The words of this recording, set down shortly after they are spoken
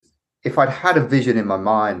if I'd had a vision in my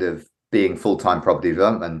mind of being full-time property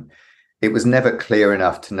development, it was never clear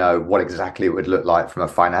enough to know what exactly it would look like from a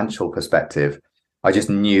financial perspective. I just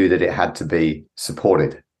knew that it had to be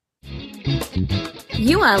supported.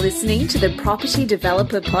 You are listening to the Property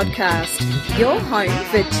Developer Podcast, your home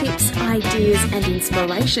for tips, ideas, and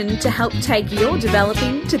inspiration to help take your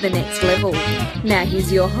developing to the next level. Now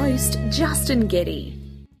here's your host, Justin Getty.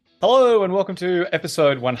 Hello and welcome to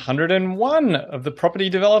episode 101 of the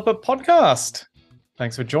Property Developer Podcast.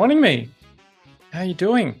 Thanks for joining me. How are you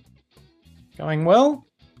doing? Going well?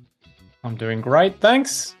 I'm doing great,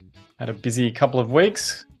 thanks. Had a busy couple of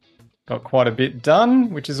weeks. Got quite a bit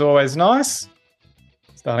done, which is always nice.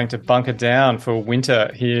 Starting to bunker down for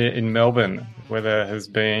winter here in Melbourne. Weather has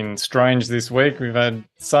been strange this week. We've had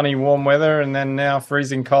sunny, warm weather and then now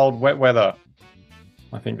freezing cold, wet weather.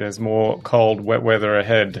 I think there's more cold, wet weather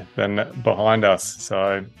ahead than behind us.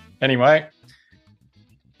 So anyway,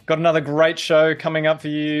 got another great show coming up for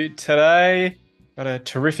you today. Got a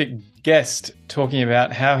terrific guest talking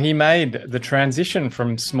about how he made the transition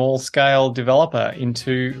from small-scale developer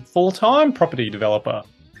into full-time property developer.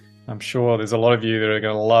 I'm sure there's a lot of you that are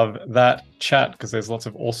going to love that chat because there's lots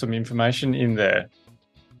of awesome information in there.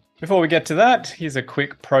 Before we get to that, here's a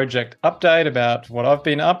quick project update about what I've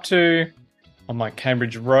been up to on my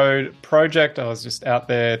Cambridge Road project. I was just out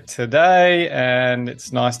there today and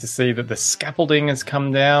it's nice to see that the scaffolding has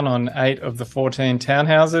come down on 8 of the 14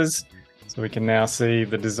 townhouses. So we can now see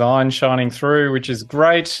the design shining through, which is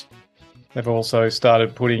great. They've also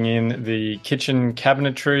started putting in the kitchen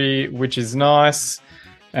cabinetry, which is nice.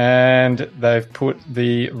 And they've put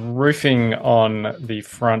the roofing on the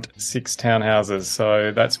front 6 townhouses.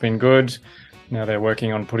 So that's been good. Now they're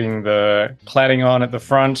working on putting the cladding on at the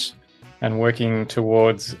front and working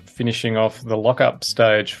towards finishing off the lock-up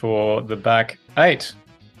stage for the back 8.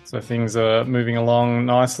 So things are moving along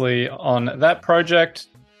nicely on that project.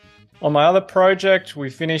 On my other project, we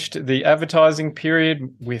finished the advertising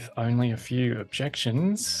period with only a few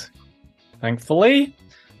objections, thankfully.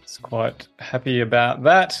 Quite happy about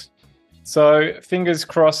that. So fingers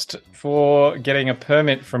crossed for getting a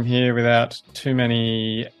permit from here without too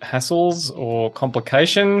many hassles or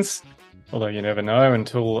complications, although you never know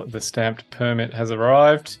until the stamped permit has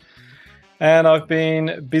arrived. And I've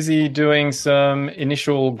been busy doing some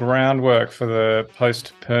initial groundwork for the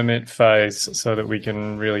post-permit phase so that we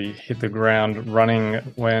can really hit the ground running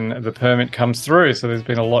when the permit comes through. So there's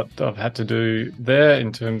been a lot I've had to do there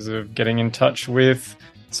in terms of getting in touch with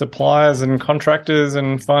suppliers and contractors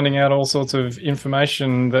and finding out all sorts of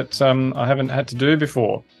information that I haven't had to do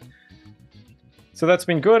before. So that's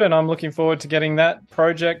been good, and I'm looking forward to getting that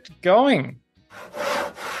project going.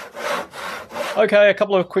 Okay, a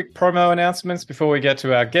couple of quick promo announcements before we get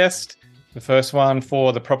to our guest. The first one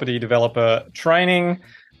for the property developer training.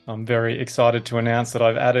 I'm very excited to announce that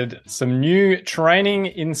I've added some new training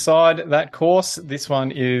inside that course. This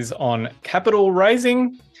one is on capital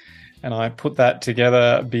raising. And I put that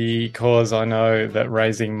together because I know that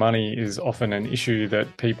raising money is often an issue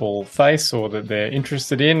that people face or that they're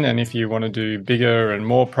interested in. And if you want to do bigger and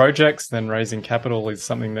more projects, then raising capital is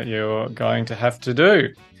something that you're going to have to do.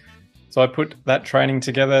 So I put that training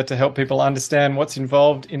together to help people understand what's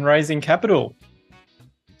involved in raising capital.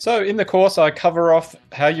 So in the course, I cover off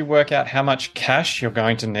how you work out how much cash you're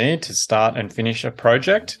going to need to start and finish a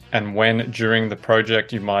project and when during the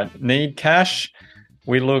project you might need cash.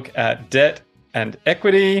 We look at debt and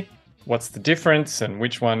equity, what's the difference and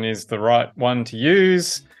which one is the right one to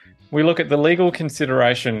use. We look at the legal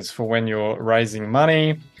considerations for when you're raising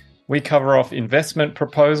money. We cover off investment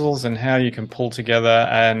proposals and how you can pull together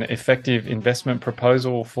an effective investment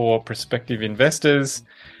proposal for prospective investors.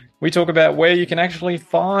 We talk about where you can actually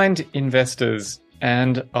find investors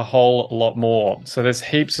and a whole lot more. So there's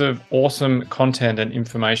heaps of awesome content and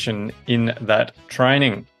information in that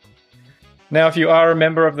training. Now, if you are a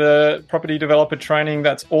member of the Property Developer Training,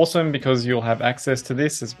 that's awesome because you'll have access to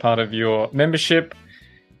this as part of your membership.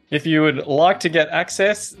 If you would like to get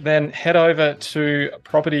access, then head over to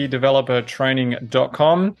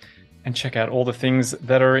propertydevelopertraining.com and check out all the things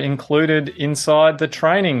that are included inside the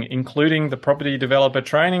training, including the Property Developer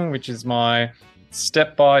Training, which is my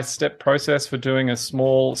step-by-step process for doing a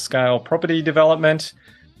small-scale property development.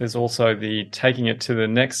 There's also the Taking It to the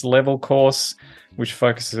Next Level course, which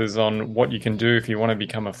focuses on what you can do if you want to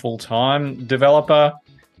become a full-time developer.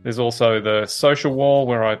 There's also the social wall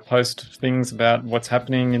where I post things about what's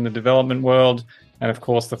happening in the development world. And of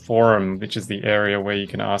course, the forum, which is the area where you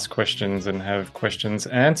can ask questions and have questions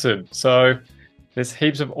answered. So there's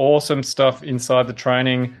heaps of awesome stuff inside the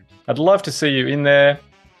training. I'd love to see you in there.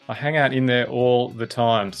 I hang out in there all the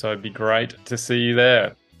time, so it'd be great to see you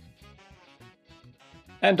there.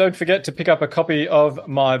 And don't forget to pick up a copy of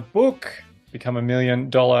my book, Become a $1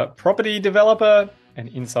 Million Property Developer, An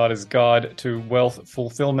Insider's Guide to Wealth,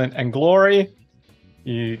 Fulfillment and Glory.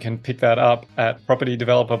 You can pick that up at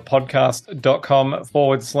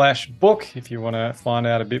propertydeveloperpodcast.com/book if you want to find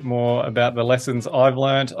out a bit more about the lessons I've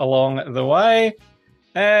learned along the way.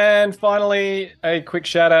 And finally, a quick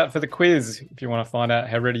shout out for the quiz. If you want to find out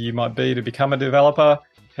how ready you might be to become a developer,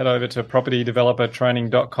 head over to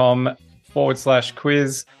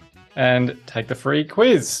propertydevelopertraining.com/quiz and take the free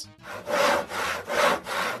quiz.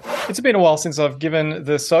 It's been a while since I've given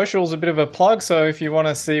the socials a bit of a plug, so if you want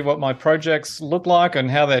to see what my projects look like and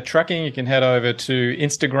how they're tracking, you can head over to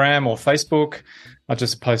Instagram or Facebook. I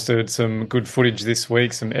just posted some good footage this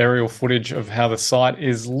week, some aerial footage of how the site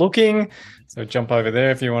is looking. So jump over there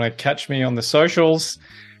if you want to catch me on the socials.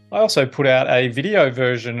 I also put out a video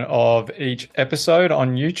version of each episode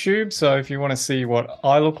on YouTube. So if you want to see what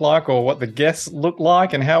I look like or what the guests look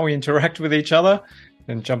like and how we interact with each other,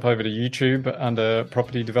 then jump over to YouTube under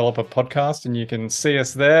Property Developer Podcast and you can see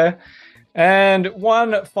us there. And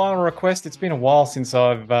one final request, it's been a while since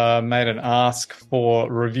I've made an ask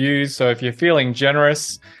for reviews. So if you're feeling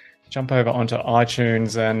generous, jump over onto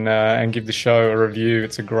iTunes and give the show a review.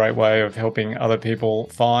 It's a great way of helping other people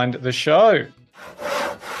find the show.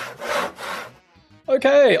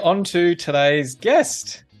 Okay, on to today's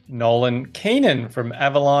guest, Nolan Keenan from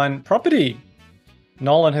Avaline Property.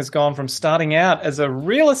 Nolan has gone from starting out as a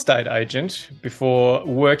real estate agent before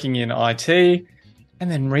working in IT and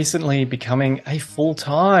then recently becoming a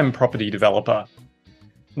full-time property developer.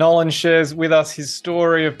 Nolan shares with us his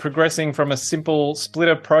story of progressing from a simple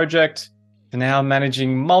splitter project to now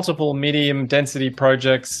managing multiple medium density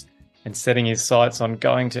projects and setting his sights on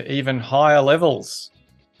going to even higher levels.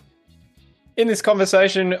 In this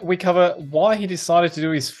conversation, we cover why he decided to do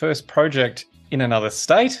his first project in another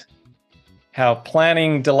state, how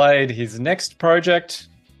planning delayed his next project,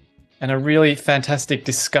 and a really fantastic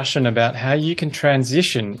discussion about how you can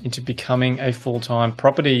transition into becoming a full-time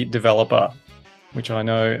property developer, which I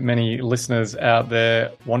know many listeners out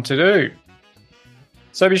there want to do.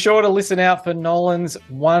 So be sure to listen out for Nolan's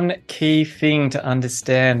one key thing to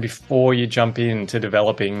understand before you jump into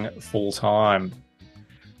developing full-time.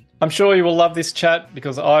 I'm sure you will love this chat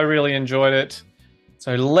because I really enjoyed it.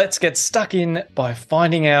 So let's get stuck in by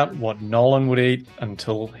finding out what Nolan would eat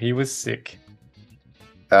until he was sick.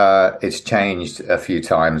 It's changed a few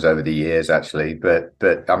times over the years, actually, but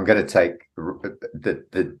I'm going to take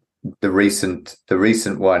the recent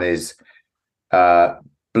one is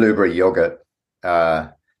blueberry yogurt.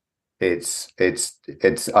 It's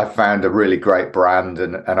I found a really great brand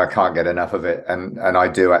and I can't get enough of it, and I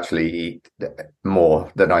do actually eat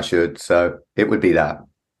more than I should, so it would be that.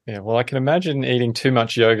 Yeah, well, I can imagine eating too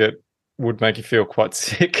much yogurt would make you feel quite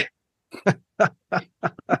sick.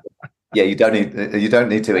 Yeah, you don't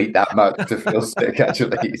need to eat that much to feel sick,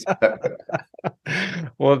 actually.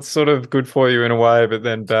 Well, it's sort of good for you in a way, but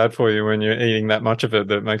then bad for you when you're eating that much of it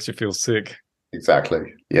that makes you feel sick.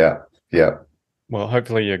 Exactly. Yeah. Well,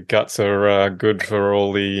 hopefully your guts are good for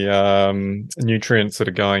all the nutrients that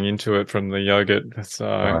are going into it from the yogurt.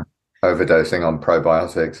 So overdosing on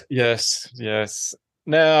probiotics. Yes.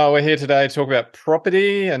 Now, we're here today to talk about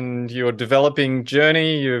property and your developing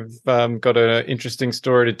journey. You've got an interesting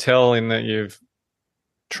story to tell in that you've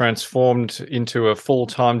transformed into a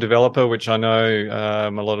full-time developer, which I know a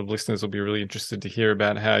lot of listeners will be really interested to hear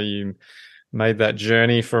about how you made that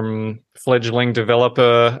journey from fledgling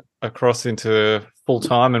developer across into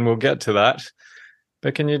full-time, and we'll get to that.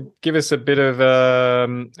 But can you give us a bit of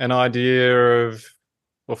an idea of,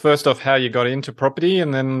 well, first off, how you got into property,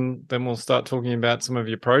 and then we'll start talking about some of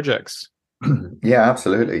your projects. Yeah,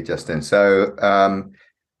 absolutely, Justin. So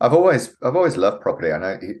I've always loved property. I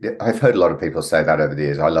know I've heard a lot of people say that over the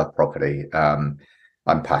years. I love property. I'm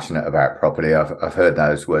passionate about property. I've heard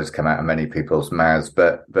those words come out of many people's mouths,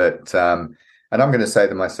 but and I'm going to say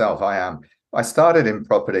them myself. I am. I started in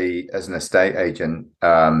property as an estate agent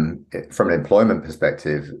from an employment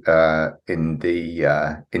perspective in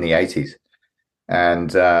the 80s.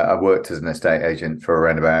 And I worked as an estate agent for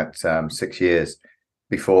around about 6 years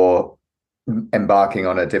before embarking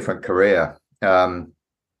on a different career.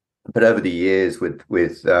 But over the years with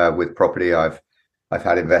property, I've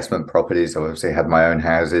had investment properties. I obviously had my own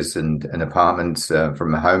houses and apartments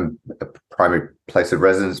from a primary place of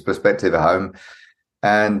residence perspective, a home,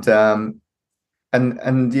 and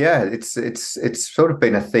yeah, it's sort of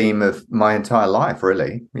been a theme of my entire life,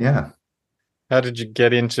 really. Yeah. How did you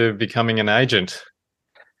get into becoming an agent?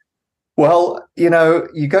 Well, you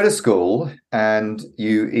go to school and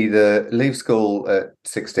you either leave school at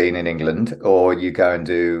 16 in England or you go and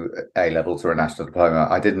do A levels or a national diploma.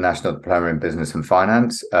 I did a national diploma in business and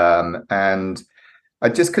finance, and I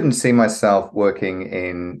just couldn't see myself working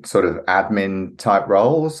in sort of admin type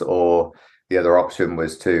roles, or the other option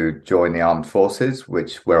was to join the armed forces,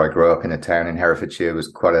 which where I grew up in a town in Herefordshire was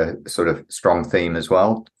quite a sort of strong theme as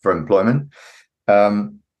well for employment.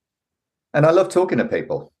 And I love talking to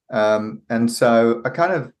people. And so I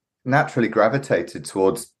kind of naturally gravitated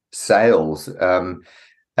towards sales. And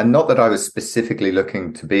not that I was specifically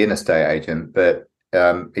looking to be an estate agent, but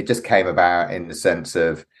it just came about in the sense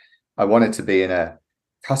of I wanted to be in a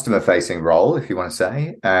customer facing role, if you want to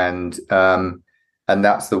say. And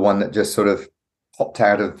that's the one that just sort of popped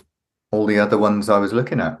out of all the other ones I was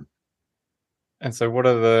looking at. And so what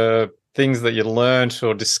are the things that you learned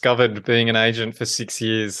or discovered being an agent for 6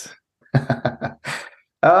 years?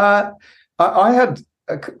 I had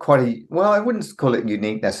I wouldn't call it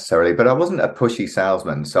unique necessarily, but I wasn't a pushy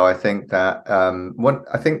salesman. So I think that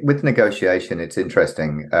I think with negotiation, it's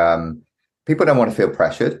interesting. People don't want to feel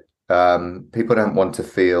pressured. People don't want to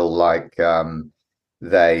feel like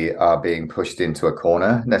they are being pushed into a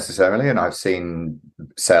corner necessarily. And I've seen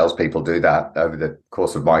salespeople do that over the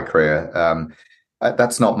course of my career.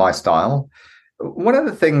 That's not my style. One of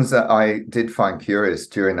the things that I did find curious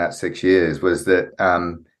during that 6 years was that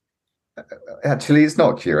actually it's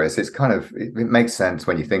not curious. It's kind of, it makes sense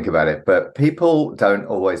when you think about it, but people don't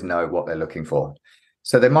always know what they're looking for.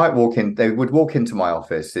 So they would walk into my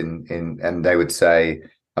office and they would say,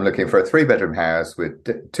 I'm looking for a 3-bedroom house with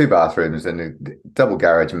 2 bathrooms and a double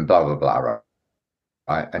garage and blah, blah, blah.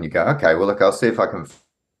 Right. And you go, okay, well, look, I'll see if I can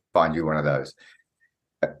find you one of those.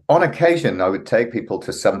 On occasion, I would take people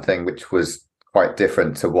to something which was quite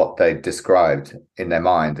different to what they described in their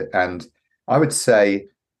mind. And I would say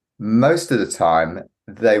most of the time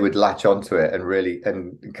they would latch onto it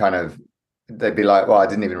and kind of, they'd be like, well, I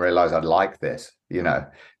didn't even realize I'd like this,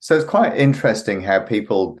 So it's quite interesting how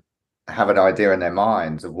people have an idea in their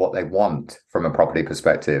minds of what they want from a property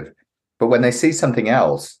perspective. But when they see something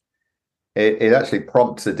else, it actually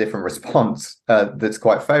prompts a different response that's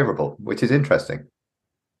quite favorable, which is interesting.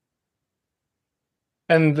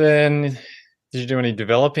 And then did you do any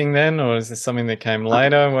developing then, or is this something that came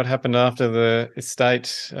later? What happened after the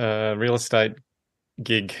real estate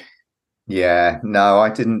gig? Yeah, no, I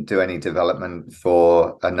didn't do any development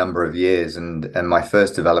for a number of years, and my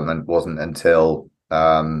first development wasn't until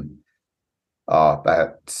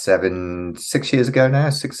about 7 years ago now,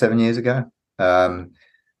 7 years ago.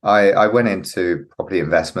 I went into property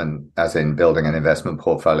investment, as in building an investment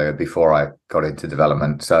portfolio, before I got into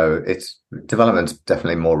development. So development's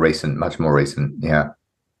definitely more recent, much more recent. Yeah.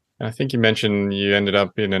 I think you mentioned you ended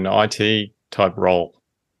up in an IT type role.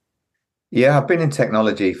 Yeah, I've been in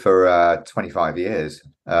technology for 25 years.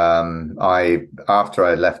 After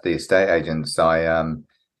I left the estate agents, I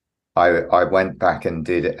went back and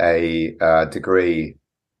did a degree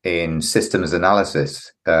in systems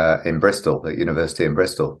analysis in Bristol, at University in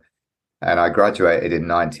Bristol. And I graduated in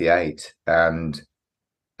 98 and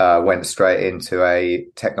went straight into a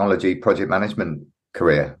technology project management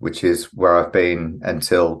career, which is where I've been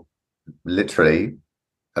until literally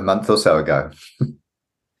a month or so ago.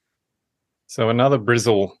 So another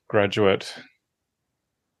Bristol graduate.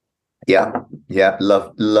 Yeah.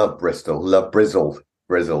 Love Bristol, love Brizzle.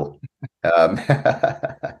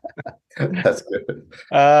 That's good.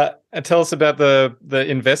 Tell us about the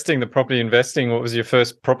investing, the property investing. What was your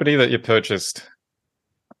first property that you purchased?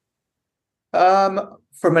 From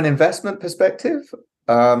an investment perspective,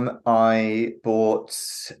 I bought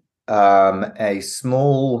a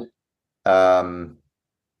smallish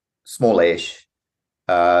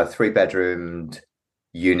 3-bedroomed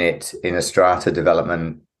unit in a strata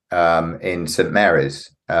development in St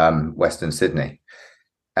Mary's, Western Sydney.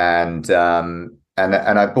 And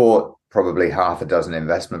I bought probably half a dozen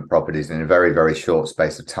investment properties in a very, very short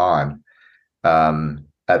space of time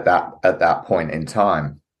at that point in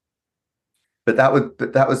time. But that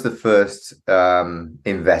was the first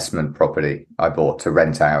investment property I bought to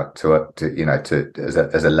rent out as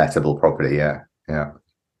a lettable property. Yeah.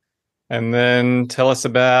 And then tell us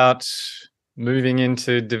about moving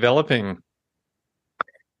into developing.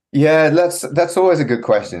 Yeah, that's always a good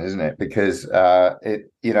question, isn't it? Because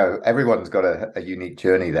everyone's got a unique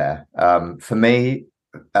journey there. For me,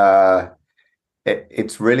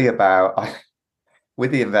 it's really about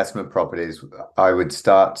with the investment properties. I would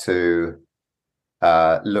start to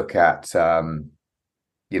look at the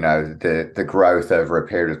growth over a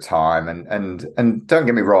period of time, and don't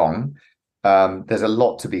get me wrong, there's a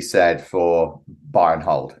lot to be said for buy and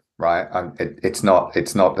hold. right? It's not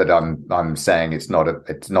that I'm saying it's not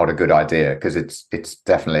a good idea, because it's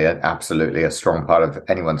definitely absolutely a strong part of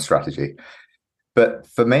anyone's strategy. But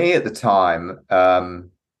for me at the time,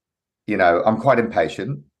 I'm quite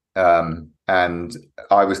impatient. And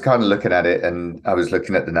I was kind of looking at it, and I was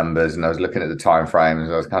looking at the numbers, and I was looking at the time frames,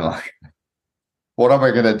 and I was kind of like, what am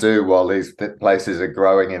I going to do while these places are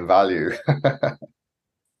growing in value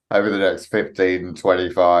over the next 15,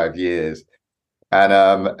 25 years? And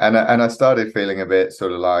I started feeling a bit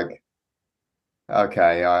sort of like,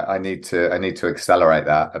 okay, I need to accelerate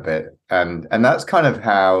that a bit. And that's kind of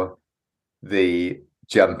how the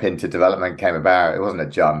jump into development came about. It wasn't a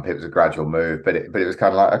jump; it was a gradual move. But it was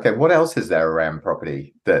kind of like, okay, what else is there around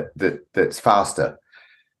property that's faster?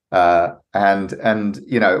 And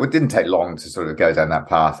it didn't take long to sort of go down that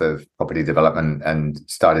path of property development, and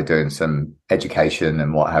started doing some education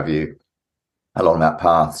and what have you along that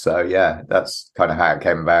path. So yeah, that's kind of how it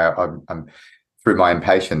came about. I'm through my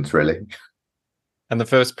impatience, really. And the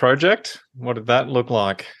first project, what did that look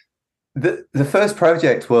like? The first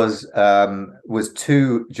project was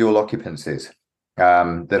 2 dual occupancies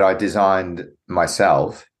that I designed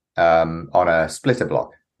myself on a splitter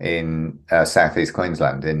block in southeast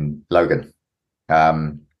Queensland, in Logan. I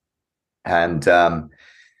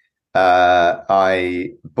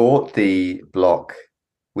bought the block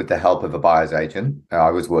with the help of a buyer's agent.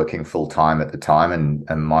 I was working full time at the time,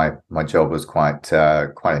 and my job was quite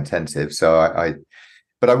intensive. So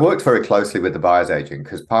but I worked very closely with the buyer's agent,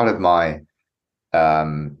 because part of my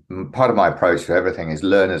approach to everything is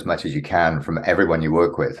learn as much as you can from everyone you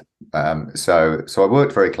work with. So I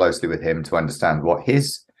worked very closely with him to understand what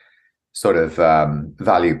his sort of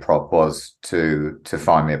value prop was to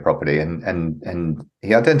find me a property, and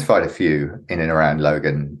he identified a few in and around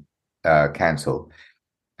Logan Council.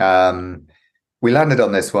 We landed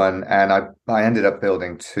on this one, and I ended up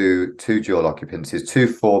building two dual occupancies,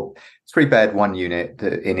 3-bed, 1 unit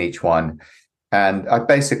in each one. And I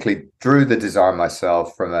basically drew the design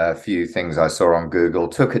myself from a few things I saw on Google,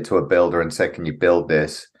 took it to a builder and said, can you build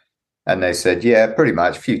this? And they said, yeah, pretty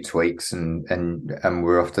much, a few tweaks, and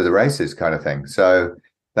we're off to the races, kind of thing. So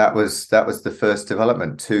that was the first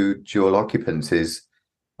development, 2 dual occupancies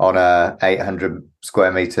on a 800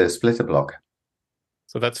 square meter splitter block.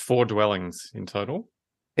 So that's 4 dwellings in total?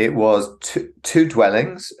 It was two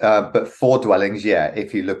dwellings, but 4 dwellings, yeah,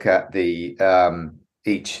 if you look at the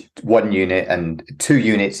each 1 unit and 2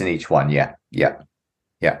 units in each one. Yeah.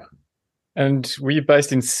 And were you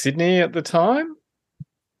based in Sydney at the time?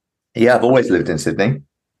 Yeah, I've always lived in Sydney.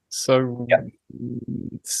 So yeah,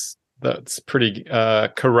 that's pretty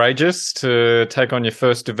courageous to take on your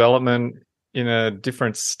first development in a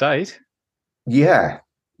different state. Yeah,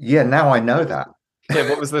 now I know that. Yeah,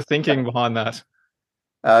 what was the thinking behind that?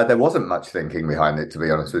 There wasn't much thinking behind it, to be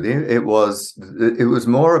honest with you. It was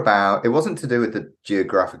more about, it wasn't to do with the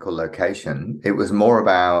geographical location. It was more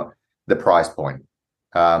about the price point.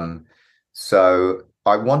 So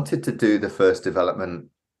I wanted to do the first development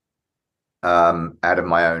out of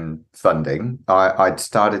my own funding. I'd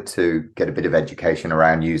started to get a bit of education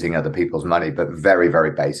around using other people's money, but very,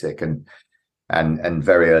 very basic and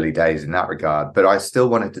very early days in that regard. But I still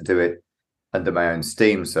wanted to do it under my own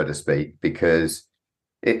steam, so to speak, because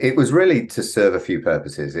it was really to serve a few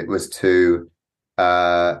purposes. It was to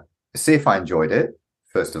see if I enjoyed it,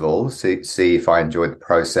 first of all, see if I enjoyed the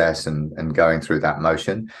process and going through that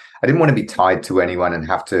motion. I didn't want to be tied to anyone and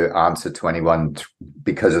have to answer to anyone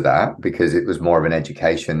because of that, because it was more of an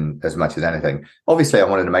education as much as anything. Obviously, I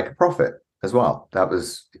wanted to make a profit as well. That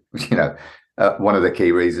was, one of the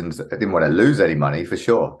key reasons. I didn't want to lose any money, for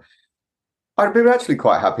sure. I'd be actually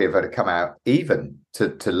quite happy if I'd come out even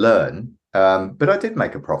to learn. But I did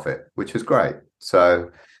make a profit, which was great.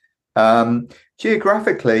 So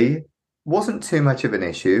geographically, wasn't too much of an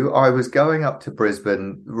issue. I was going up to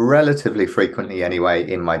Brisbane relatively frequently anyway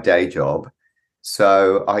in my day job.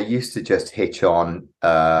 So I used to just hitch on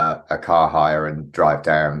a car hire and drive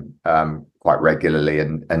down quite regularly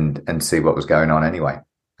and see what was going on anyway.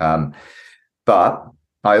 But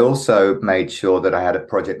I also made sure that I had a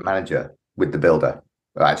project manager with the builder,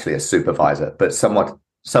 actually a supervisor, but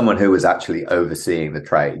someone who was actually overseeing the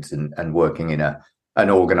trades and working in an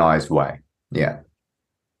organized way. Yeah.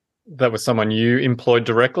 That was someone you employed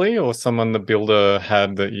directly, or someone the builder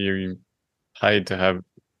had that you paid to have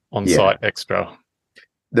on-site extra?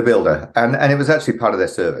 The builder. And it was actually part of their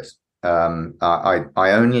service. I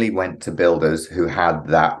only went to builders who had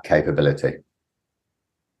that capability.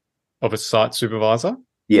 Of a site supervisor?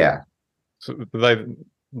 Yeah. So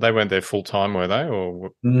they weren't there full time, were they?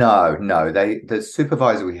 Or no. The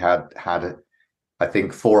supervisor we had I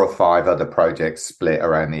think 4 or 5 other projects split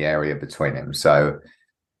around the area between him. So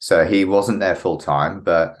he wasn't there full time,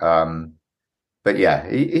 but yeah,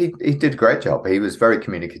 he did a great job. He was very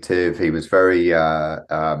communicative. He was very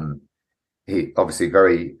he obviously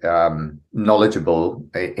very knowledgeable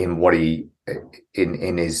in what he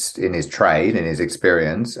in his trade, in his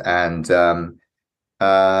experience, and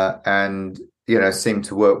seemed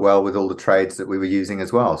to work well with all the trades that we were using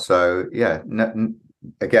as well. So yeah,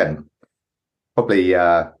 again, probably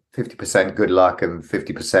 50% good luck and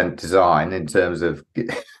 50% design in terms of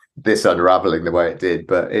this unraveling the way it did,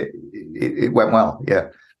 but it went well. Yeah.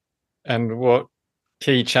 And what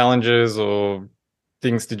key challenges or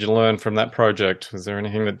things did you learn from that project? Was there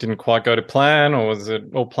anything that didn't quite go to plan, or was it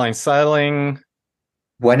all plain sailing?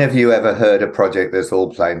 When have you ever heard a project that's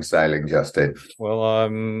all plain sailing, Justin? Well,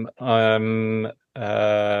 I'm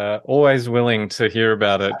always willing to hear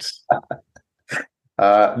about it.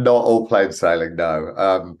 Not all plain sailing,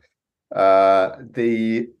 no.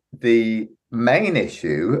 The main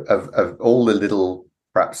issue of all the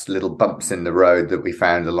perhaps little bumps in the road that we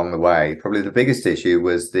found along the way, probably the biggest issue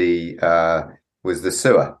was the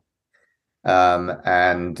sewer.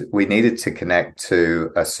 And we needed to connect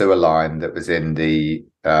to a sewer line that was in the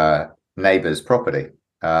neighbour's property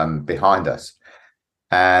behind us.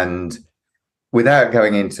 And without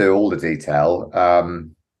going into all the detail,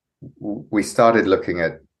 we started looking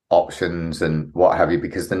at options and what have you,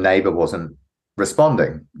 because the neighbour wasn't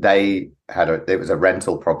responding. It was a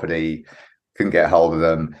rental property, couldn't get hold of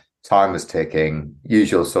them, time was ticking,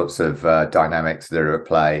 usual sorts of dynamics that are at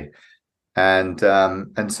play. And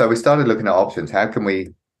so we started looking at options. How can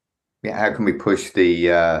we push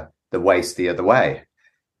the waste the other way?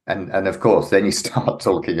 And of course, then you start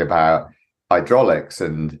talking about hydraulics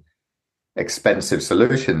and expensive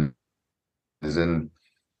solutions. And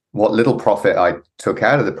what little profit I took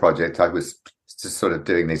out of the project, I was just sort of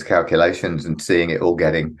doing these calculations and seeing it all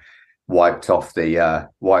getting wiped off the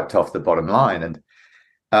bottom line. And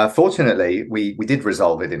fortunately, we did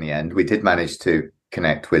resolve it in the end. We did manage to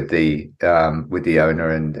connect with the owner,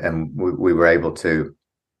 and we were able to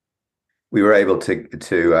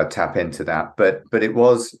tap into that. But it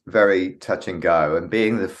was very touch and go, and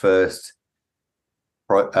being the first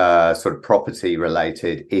sort of property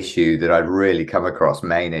related issue that I'd really come across,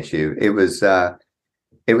 main issue, it was an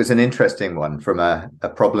interesting one from a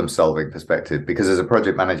problem solving perspective, because as a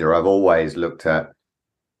project manager, I've always looked at,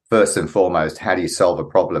 first and foremost, how do you solve a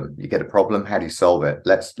problem? You get a problem, how do you solve it?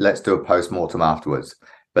 Let's do a post-mortem afterwards,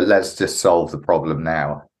 but let's just solve the problem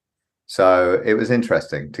now. So it was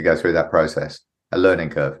interesting to go through that process, a learning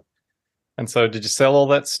curve. And so did you sell all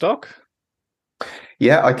that stock?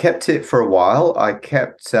 Yeah, I kept it for a while. I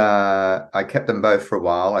kept them both for a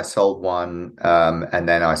while. I sold one, and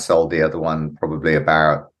then I sold the other one probably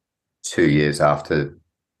about 2 years after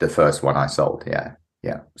the first one I sold. Yeah.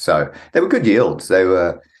 So they were good yields. They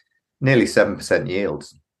were nearly 7%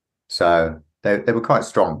 yields. So they were quite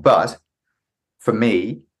strong. But for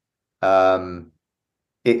me,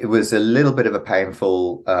 it was a little bit of a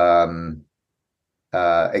painful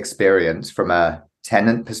experience from a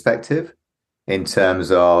tenant perspective, in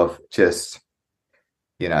terms of just,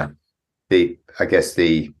 I think it's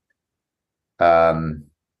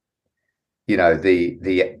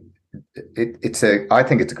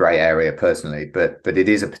a grey area personally, but it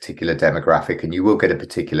is a particular demographic, and you will get a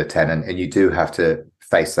particular tenant, and you do have to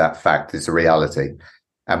face that fact. It's a reality.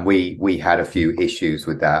 And we had a few issues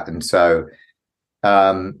with that. And so,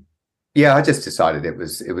 I just decided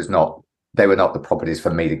they were not the properties for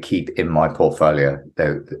me to keep in my portfolio.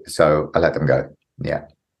 So I let them go. Yeah.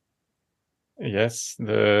 Yes.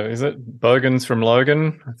 Is it Bogans from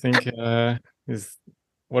Logan, I think, is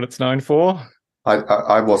what it's known for?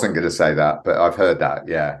 I wasn't going to say that, but I've heard that.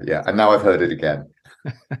 Yeah. And now I've heard it again.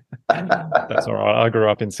 That's all right. I grew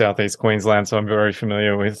up in Southeast Queensland, so I'm very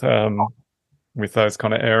familiar with those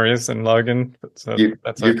kind of areas in Logan. So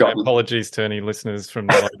that's okay. Apologies to any listeners from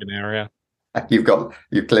the Logan area. You've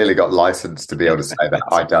clearly got license to be able to say that.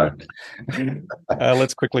 I don't.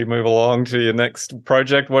 Let's quickly move along to your next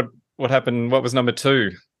project. What happened? What was number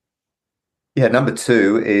 2? Yeah, number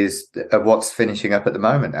 2 is what's finishing up at the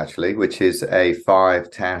moment, actually, which is a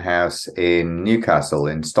 5 townhouse in Newcastle,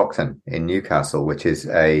 in Stockton, in Newcastle, which is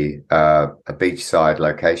a beachside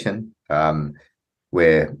location.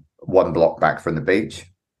 We're 1 block back from the beach.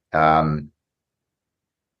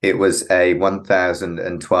 It was a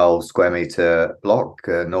 1,012 square meter block,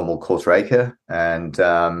 normal quarter acre, and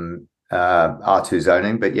R2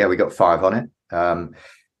 zoning. But yeah, we got 5 on it,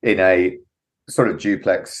 in a sort of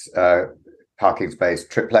duplex parking space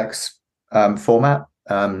triplex format,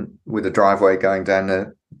 with a driveway going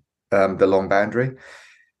down the long boundary.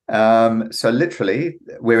 So literally,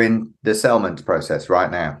 we're in the settlement process right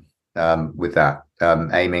now with that,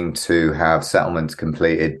 aiming to have settlements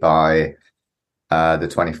completed by the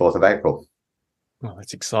 24th of April. Well,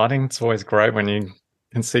 that's exciting. It's always great when you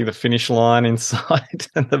can see the finish line in sight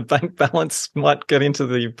and the bank balance might get into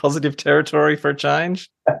the positive territory for a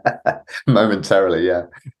change. Momentarily, yeah.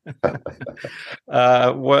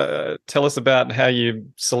 Tell us about how you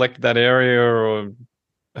selected that area, or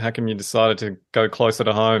how come you decided to go closer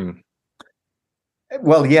to home?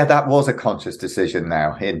 Well, yeah, that was a conscious decision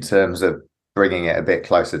now in terms of bringing it a bit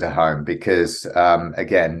closer to home because,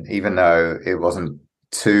 again, even though it wasn't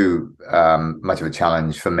too much of a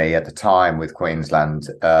challenge for me at the time with Queensland,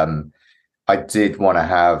 I did want to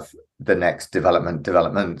have the next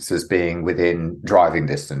developments as being within driving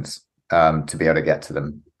distance to be able to get to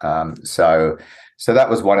them. So that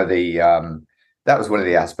was one of the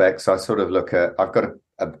aspects. I sort of look at, I've got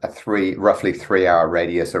a roughly 3 hour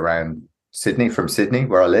radius around Sydney from Sydney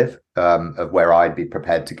where I live, of where I'd be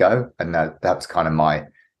prepared to go, and that's kind of my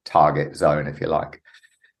target zone, if you like.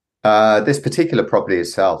 This particular property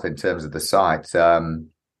itself, in terms of the site, I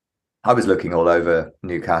was looking all over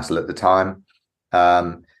Newcastle at the time.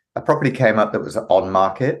 A property came up that was on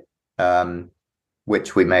market,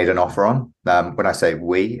 which we made an offer on. When I say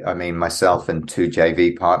we, I mean myself and two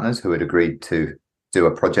JV partners who had agreed to do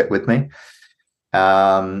a project with me.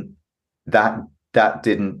 That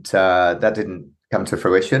didn't come to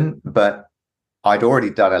fruition, but I'd already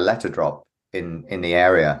done a letter drop in the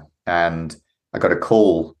area, and I got a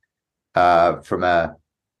call from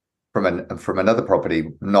another property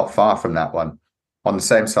not far from that one on the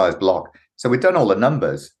same size block. So we'd done all the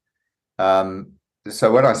numbers.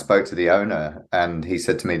 So when I spoke to the owner and he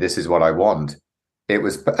said to me, "This is what I want," it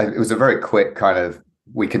was a very quick kind of,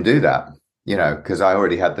 we can do that, because I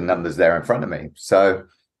already had the numbers there in front of me. So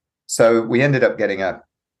we ended up getting a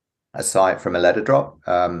site from a letter drop.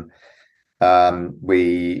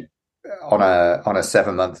 We on a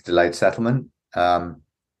 7-month delayed settlement.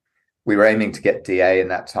 We were aiming to get DA in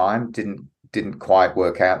that time. Didn't quite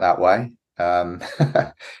work out that way.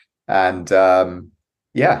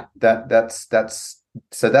 Yeah, that's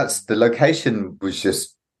the location was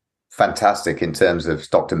just fantastic in terms of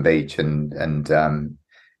Stockton Beach, and it's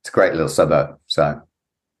a great little suburb. So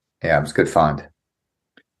yeah, it was a good find.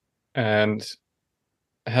 And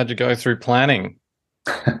how'd you go through planning?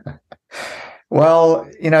 Well,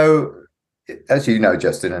 as you know,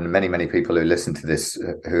 Justin, and many people who listen to this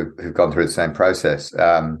who've gone through the same process,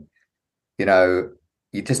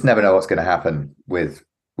 you just never know what's going to happen with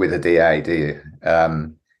a DA, do you?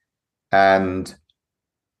 And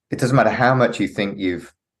it doesn't matter how much you think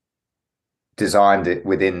you've designed it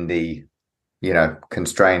within the,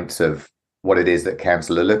 constraints of what it is that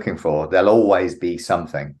council are looking for. There'll always be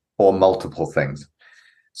something or multiple things.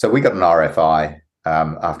 So we got an RFI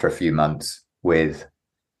after a few months with,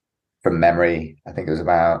 from memory, I think it was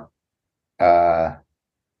about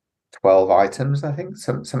 12 items, I think,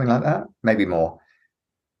 something like that, maybe more.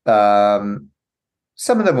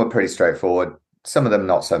 Some of them were pretty straightforward, some of them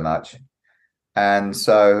not so much. And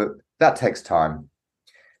so that takes time.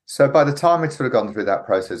 So by the time we'd sort of gone through that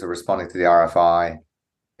process of responding to the RFI,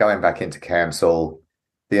 going back into council,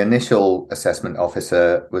 the initial assessment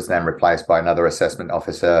officer was then replaced by another assessment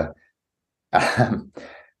officer.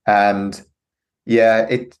 And yeah,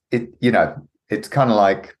 it's kind of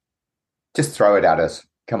like, just throw it at us.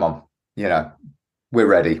 Come on, we're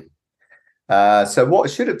ready. So what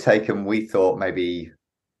should have taken, we thought, maybe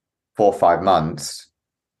 4 or 5 months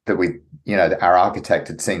that our architect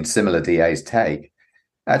had seen similar DAs take,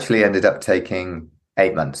 actually ended up taking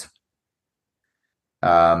 8 months.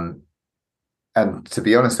 And to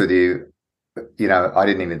be honest with you, I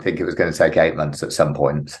didn't even think it was going to take 8 months at some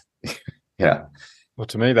point. Well,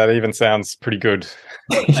 to me, that even sounds pretty good.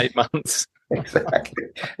 8 months.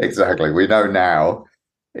 Exactly. We know now,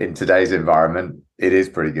 in today's environment, it is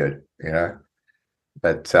pretty good,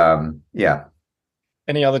 But yeah.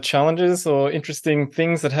 Any other challenges or interesting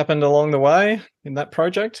things that happened along the way in that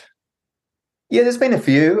project? Yeah, there's been a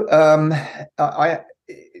few.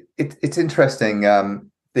 It's interesting.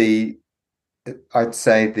 I'd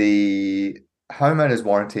say the homeowner's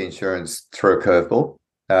warranty insurance threw a curveball.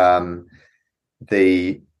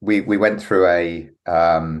 We went through a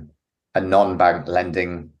non-bank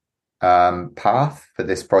lending path for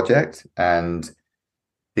this project, and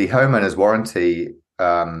the homeowner's warranty,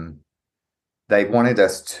 they wanted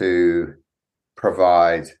us to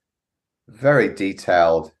provide very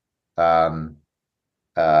detailed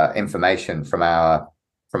information from our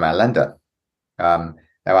lender. Now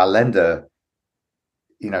our lender,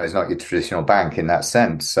 is not your traditional bank in that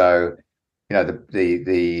sense. So,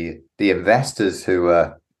 the investors who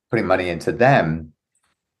are putting money into them,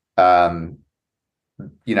 were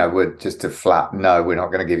just a flat no. We're not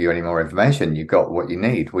going to give you any more information. You got what you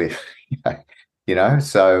need.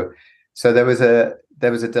 So there was a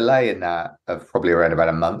delay in that of probably around about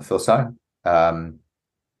a month or so.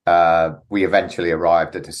 We eventually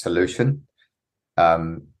arrived at a solution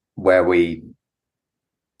where we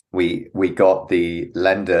got the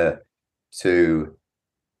lender to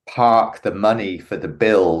park the money for the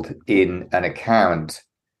build in an account,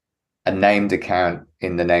 a named account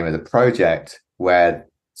in the name of the project,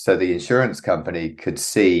 so the insurance company could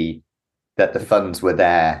see that the funds were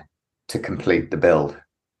there to complete the build,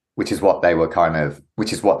 which is what their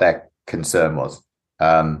concern was.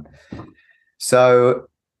 So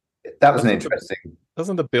that was an interesting.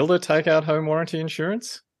 Doesn't the builder take out home warranty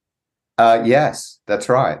insurance? Yes, that's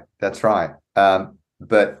right.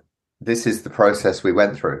 But this is the process we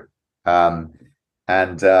went through, and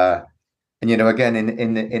again,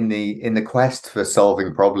 in the quest for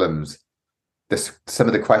solving problems, some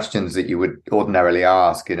of the questions that you would ordinarily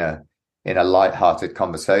ask in a light-hearted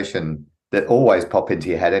conversation that always pop into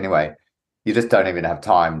your head anyway, you just don't even have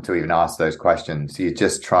time to even ask those questions. You're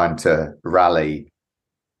just trying to rally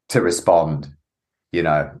to respond,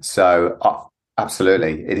 So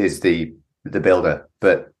absolutely, it is the builder,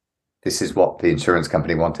 but this is what the insurance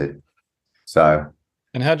company wanted. So.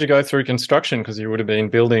 And how'd you go through construction? Because you would have been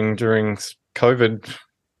building during COVID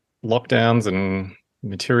lockdowns and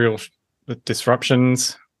material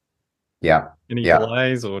disruptions. Yeah. Any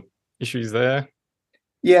delays or issues there?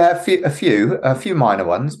 Yeah, a few minor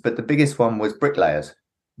ones, but the biggest one was bricklayers.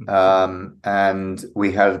 And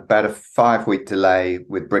we had about a 5-week delay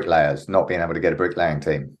with bricklayers not being able to get a bricklaying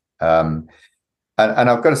team. And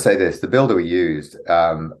I've got to say this: the builder we used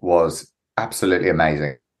was absolutely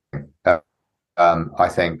amazing. I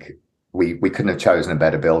think we couldn't have chosen a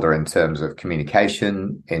better builder in terms of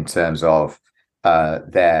communication, in terms of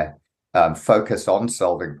their focus on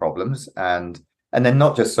solving problems, and then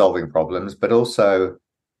not just solving problems, but also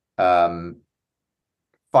trying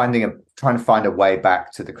to find a way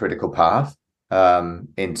back to the critical path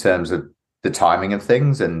in terms of the timing of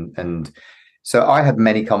things. And so I had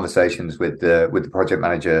many conversations with the project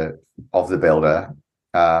manager of the builder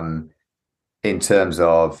in terms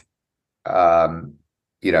of how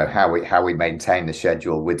we maintain the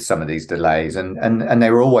schedule with some of these delays, and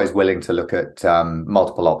they were always willing to look at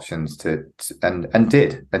multiple options and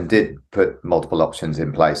did put multiple options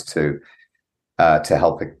in place to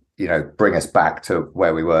help bring us back to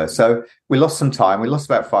where we were. So we lost some time. We lost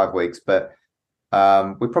about 5 weeks, but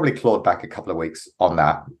we probably clawed back a couple of weeks on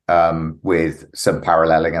that with some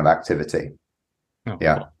paralleling of activity.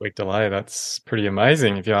 Yeah, week delay. That's pretty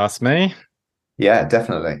amazing, if you ask me. Yeah,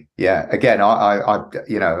 definitely. Yeah. Again,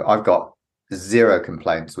 I've got zero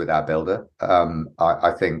complaints with our builder.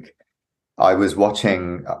 I think I was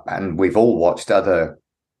watching, and we've all watched other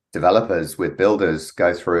developers with builders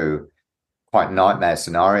go through quite nightmare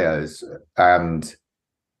scenarios, and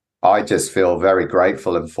I just feel very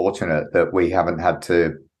grateful and fortunate that we haven't had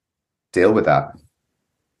to deal with that.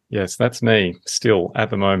 Yes, that's me still at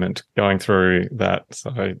the moment going through that.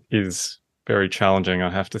 So it is very challenging, I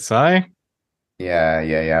have to say.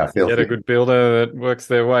 Yeah. I feel get a good builder that works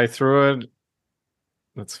their way through it.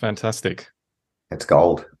 That's fantastic. It's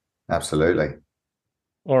gold. Absolutely.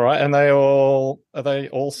 All right. And are they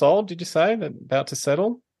all sold? Did you say they're about to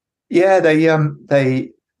settle? Yeah, they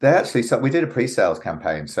actually. So we did a pre-sales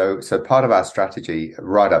campaign. So part of our strategy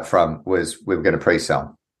right up front was we were going to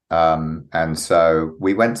pre-sell, and so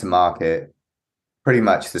we went to market pretty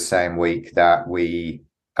much the same week that we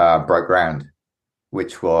broke ground,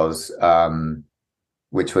 which was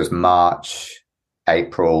March,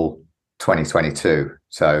 April 2022,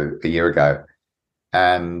 so a year ago,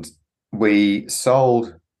 and we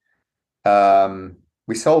sold 4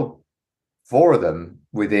 of them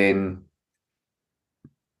within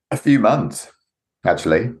a few months,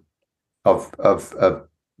 actually, of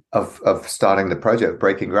starting the project,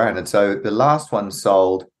 breaking ground. And so the last one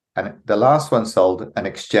sold and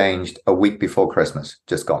exchanged a week before Christmas,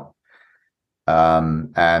 just gone. So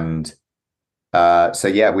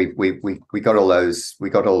yeah, we got all those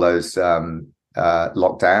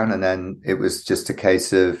locked down, and then it was just a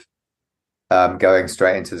case of going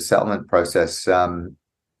straight into the settlement process when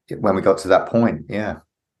we got to that point. Yeah.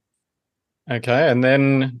 Okay, and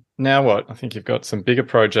then now what? I think you've got some bigger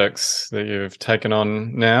projects that you've taken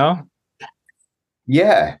on now.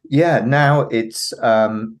 Yeah. Now it's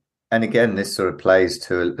and again, this sort of plays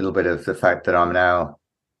to a little bit of the fact that I'm now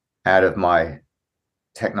out of my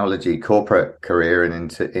technology corporate career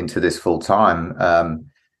and into this full time.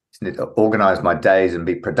 Organize my days and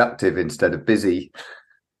be productive instead of busy.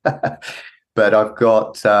 But I've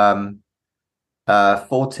got 14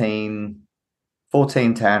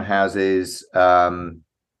 townhouses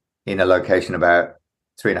in a location about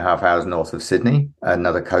 3.5 hours north of Sydney,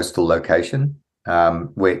 another coastal location,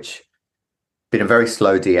 which been a very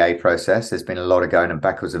slow DA process. There's been a lot of going and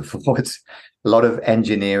backwards and forwards, a lot of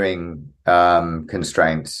engineering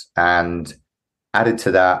constraints. And added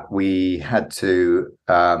to that, we had to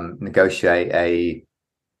negotiate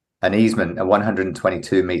an easement, a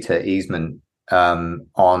 122-meter easement on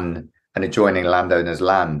an adjoining landowner's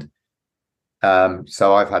land.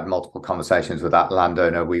 So I've had multiple conversations with that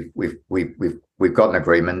landowner. We've got an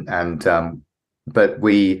agreement, and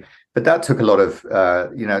but that took a lot of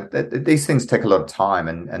these things take a lot of time,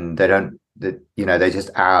 and they just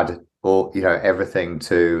add everything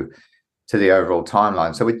to the overall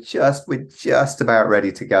timeline. So we're just about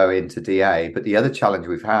ready to go into DA. But the other challenge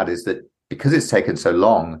we've had is that because it's taken so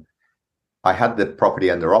long, I had the property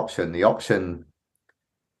under option. The option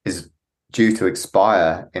is due to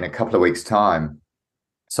expire in a couple of weeks' time.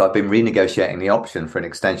 So I've been renegotiating the option for an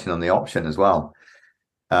extension on the option as well.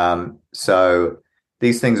 So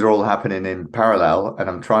these things are all happening in parallel, and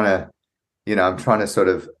I'm trying to sort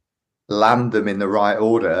of land them in the right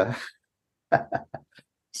order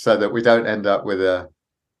so that we don't end up with a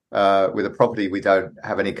property we don't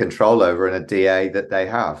have any control over and a DA that they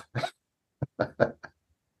have.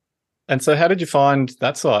 And so how did you find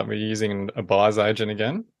that site? Were you using a buyer's agent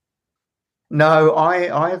again? No,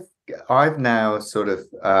 I've now sort of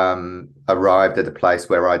arrived at a place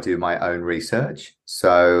where I do my own research.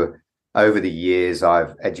 So over the years,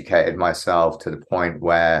 I've educated myself to the point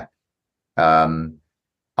where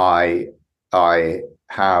I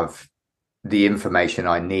have the information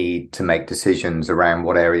I need to make decisions around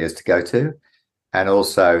what areas to go to, and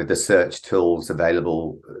also the search tools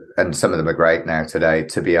available, and some of them are great now today,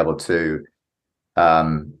 to be able to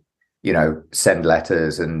send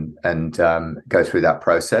letters and go through that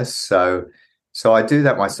process. So I do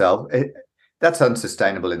that myself. That's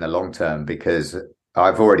unsustainable in the long term because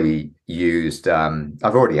I've already outsourced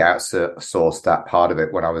that part of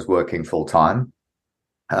it when I was working full time,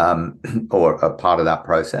 or a part of that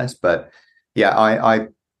process. But yeah,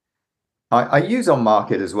 I use on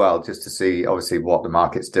market as well, just to see obviously what the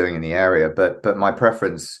market's doing in the area. But my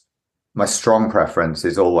strong preference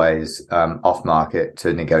is always off market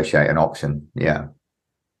to negotiate an option. Yeah.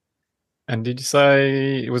 And did you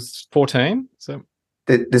say it was 14? So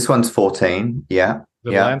this one's 14. Yeah.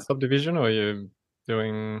 The land subdivision, or are you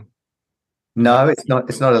doing? No, it's not.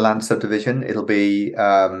 It's not a land subdivision. It'll be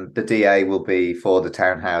the DA will be for the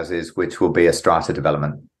townhouses, which will be a strata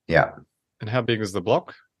development. Yeah. And how big is the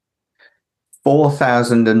block?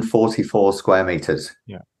 4,044 square meters.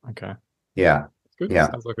 Yeah. Okay. Yeah. Good. Yeah.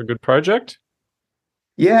 Sounds like a good project.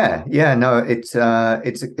 Yeah. No, it's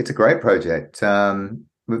a great project. We're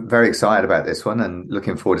very excited about this one and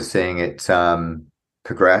looking forward to seeing it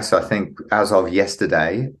progress. I think as of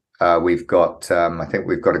yesterday, we've got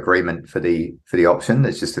agreement for the option.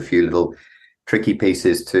 There's just a few little tricky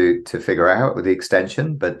pieces to figure out with the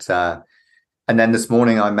extension, but and then this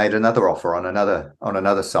morning I made another offer on another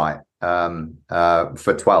site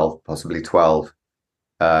for 12, possibly 12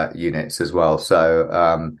 units as well.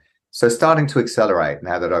 So starting to accelerate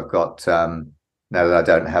now that I've got now that I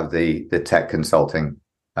don't have the tech consulting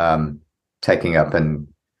taking up and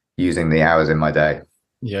using the hours in my day.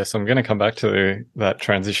 Yes, I'm going to come back to that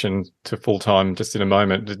transition to full-time just in a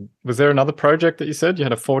moment. Was there another project that you said you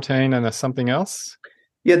had a 14 and a something else?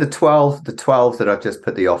 Yeah, the 12 that I've just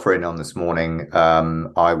put the offer in on this morning.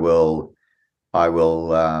 I will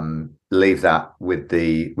leave that with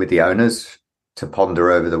the owners to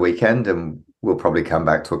ponder over the weekend, and we'll probably come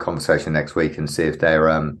back to a conversation next week and see if they're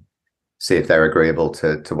agreeable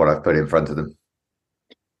to what I've put in front of them.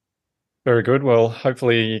 Very good. Well,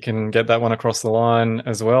 hopefully you can get that one across the line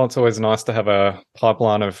as well. It's always nice to have a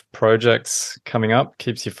pipeline of projects coming up.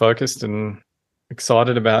 Keeps you focused and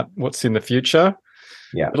excited about what's in the future.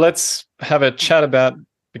 Yeah. But let's have a chat about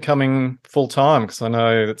becoming full-time, because I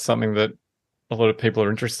know that's something that a lot of people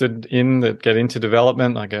are interested in that get into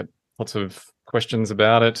development. I get lots of questions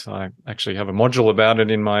about it. I actually have a module about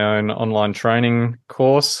it in my own online training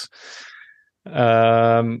course.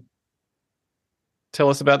 Tell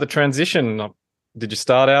us about the transition. Did you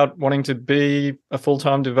start out wanting to be a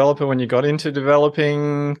full-time developer when you got into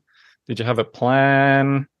developing? Did you have a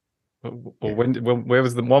plan? Or what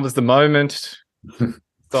was the moment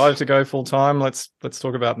decided to go full-time? Let's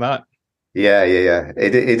talk about that. Yeah.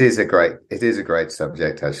 It is a great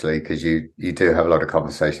subject actually, because you do have a lot of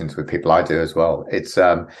conversations with people. I do as well. It's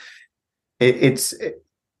I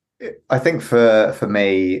think for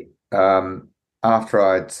me, after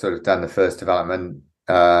I'd sort of done the first development,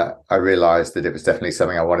 I realized that it was definitely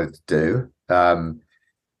something I wanted to do.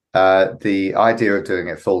 The idea of doing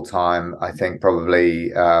it full time, I think,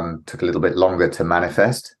 probably took a little bit longer to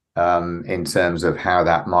manifest in terms of how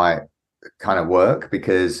that might kind of work,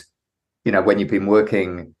 because when you've been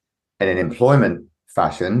working in an employment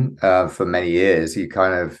fashion for many years,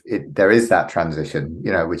 there is that transition,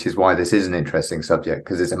 which is why this is an interesting subject,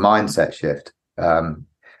 because it's a mindset shift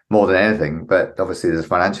more than anything. But obviously, there's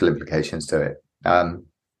financial implications to it.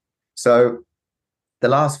 So the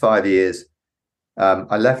last 5 years,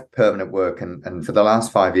 I left permanent work, and for the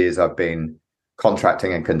last 5 years, I've been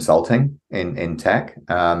contracting and consulting in tech,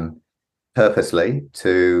 purposely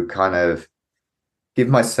to kind of give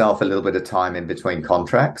myself a little bit of time in between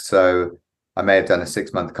contracts. So I may have done a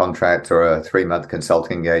 6-month contract or a 3-month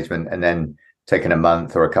consulting engagement, and then taken a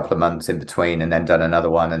month or a couple of months in between, and then done another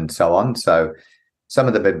one, and so on. So some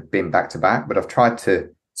of them have been back to back, but I've tried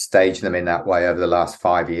to stage them in that way over the last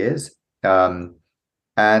 5 years. And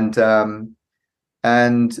through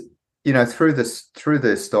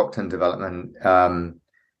the Stockton development,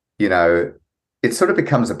 it sort of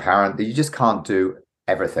becomes apparent that you just can't do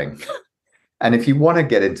everything. And if you want to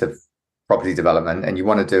get into property development and you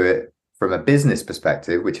want to do it from a business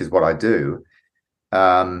perspective, which is what I do,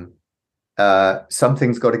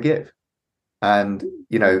 something's got to give. And,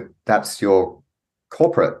 that's your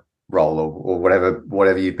corporate role or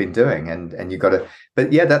whatever you've been doing. And you've got to,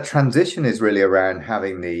 but yeah, that transition is really around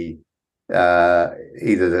having the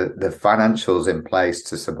either the financials in place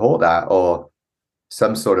to support that, or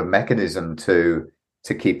some sort of mechanism to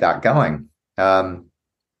keep that going.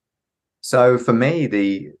 So for me,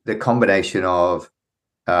 the combination of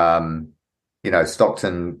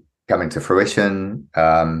Stockton coming to fruition,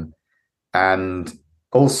 and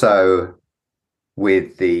also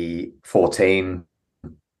with the 14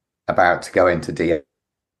 about to go into DA,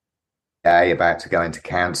 about to go into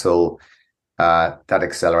council, that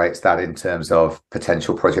accelerates that in terms of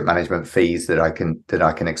potential project management fees that I can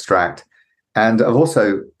extract. And I've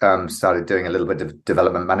also started doing a little bit of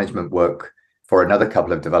development management work for another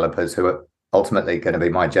couple of developers who are ultimately going to be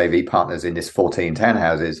my JV partners in this 14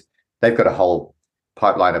 townhouses. They've got a whole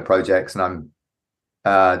pipeline of projects, and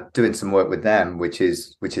I'm doing some work with them, which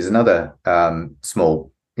is another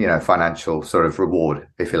small, financial sort of reward,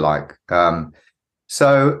 if you like.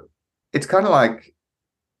 So it's kind of like,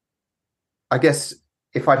 I guess,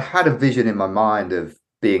 if I'd had a vision in my mind of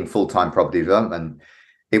being full-time property development,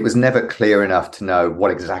 it was never clear enough to know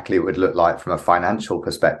what exactly it would look like from a financial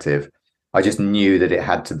perspective. I just knew that it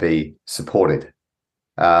had to be supported.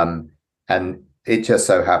 And it just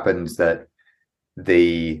so happens that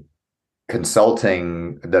the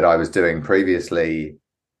consulting that I was doing previously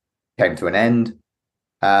came to an end.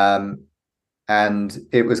 And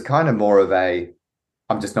it was kind of more of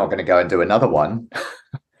I'm just not going to go and do another one.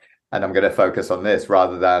 And I'm going to focus on this,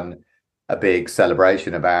 rather than a big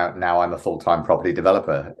celebration about now I'm a full-time property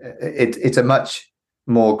developer. It's a much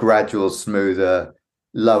more gradual, smoother,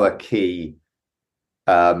 lower key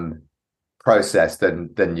process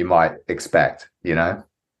than you might expect,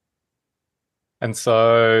 And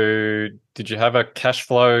so did you have a cash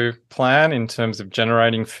flow plan in terms of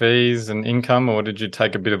generating fees and income, or did you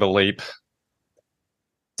take a bit of a leap?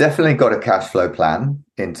 Definitely got a cash flow plan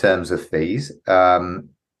in terms of fees,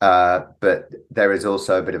 but there is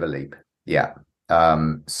also a bit of a leap. Yeah.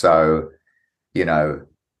 So,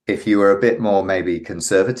 if you were a bit more maybe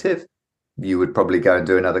conservative, you would probably go and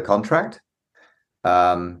do another contract.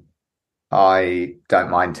 I don't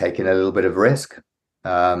mind taking a little bit of risk.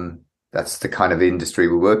 That's the kind of industry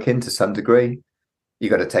we work in to some degree. You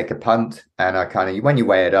got to take a punt, and when you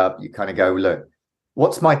weigh it up, you kind of go, look,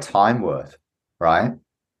 what's my time worth, right?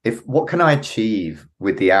 What can I achieve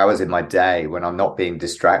with the hours in my day when I'm not being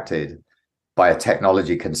distracted by a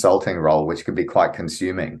technology consulting role, which can be quite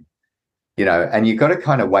consuming, and you got to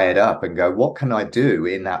kind of weigh it up and go, what can I do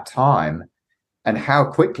in that time? And how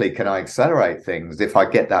quickly can I accelerate things if I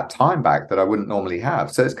get that time back that I wouldn't normally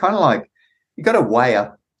have? So it's kind of like, you got to weigh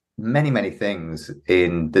up many, many things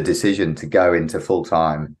in the decision to go into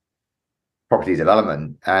full-time property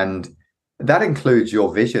development. And that includes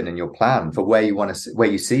your vision and your plan for where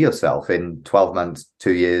you see yourself in 12 months,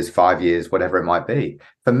 2 years, 5 years, whatever it might be.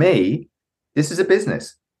 For me, this is a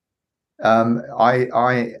business.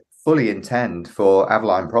 I fully intend for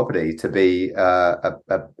Avaline Property to be a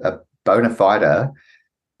bona fide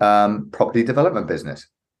property development business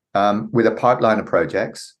with a pipeline of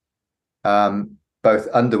projects both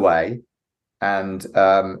underway and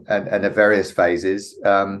at various phases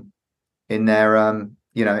in their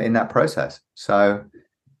in that process. So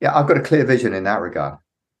yeah, I've got a clear vision in that regard.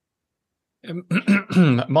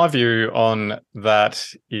 My view on that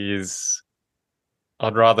is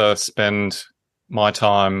I'd rather spend my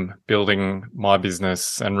time building my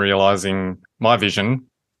business and realizing my vision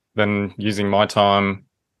than using my time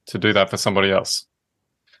to do that for somebody else.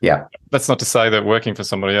 Yeah. That's not to say that working for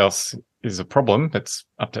somebody else is a problem. It's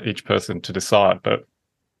up to each person to decide. But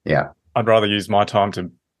yeah, I'd rather use my time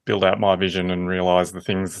to build out my vision and realize the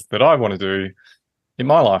things that I want to do in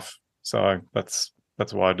my life. So that's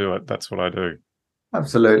why I do it. That's what I do.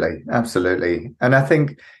 Absolutely. Absolutely. And I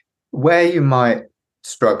think where you might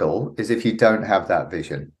struggle is if you don't have that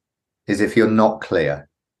vision, is if you're not clear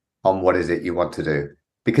on what is it you want to do.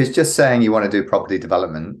 Because just saying you want to do property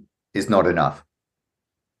development is not enough.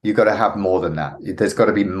 You've got to have more than that. There's got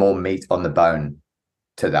to be more meat on the bone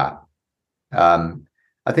to that.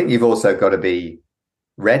 I think you've also got to be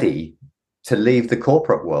ready to leave the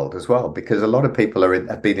corporate world as well, because a lot of people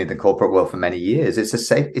have been in the corporate world for many years.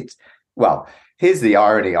 Here's the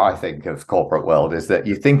irony, I think, of corporate world is that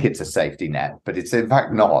you think it's a safety net, but it's in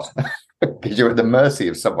fact not, because you're at the mercy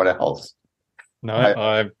of someone else. No,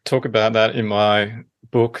 I talk about that in my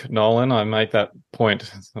book, Nolan. I make that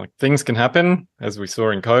point. It's like things can happen, as we saw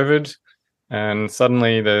in COVID, and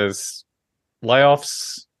suddenly there's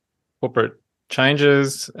layoffs, corporate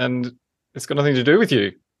changes, and it's got nothing to do with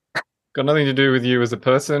you. Got nothing to do with you as a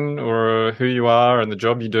person or who you are and the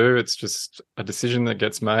job you do. It's just a decision that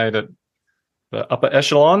gets made at the upper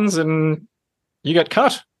echelons, and you get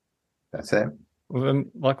cut. That's it.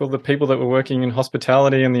 Like all the people that were working in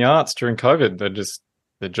hospitality and the arts during COVID,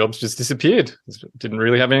 their jobs just disappeared. It didn't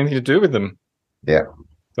really have anything to do with them. Yeah.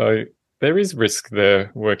 So there is risk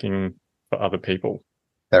there working for other people.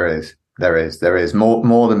 There is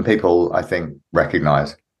more than people, I think,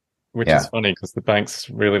 recognize. Which is funny because the banks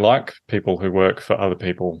really like people who work for other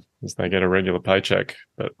people because they get a regular paycheck.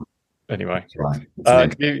 But anyway, right.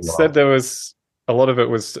 You said there was a lot of it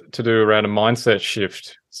was to do around a mindset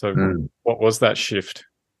shift. So what was that shift?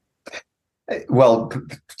 Well,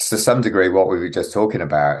 to some degree, what we were just talking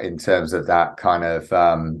about in terms of that kind of,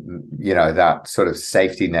 that sort of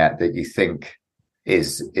safety net that you think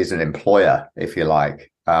is an employer, if you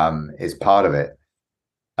like, is part of it.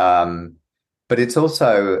 But it's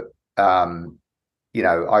also, I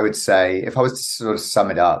would say, if I was to sort of sum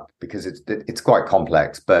it up, because it's quite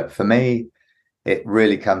complex, but for me, it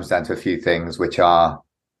really comes down to a few things, which are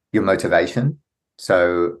your motivation.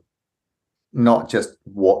 So not just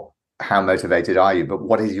how motivated are you, but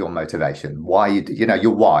what is your motivation? Why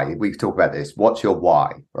your why. We talk about this. What's your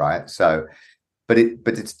why, right? So, but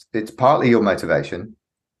it's partly your motivation.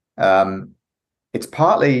 It's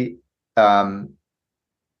partly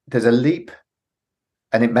there's a leap,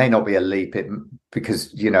 and it may not be a leap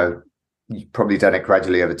because you've probably done it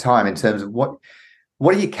gradually over time in terms of what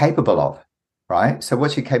are you capable of, right? So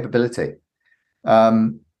what's your capability?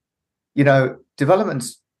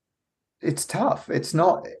 Development's it's tough. It's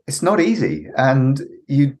not easy. And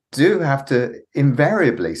you do have to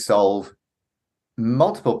invariably solve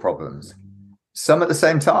multiple problems, some at the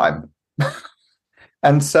same time.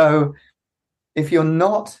 And so if you're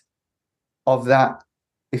not that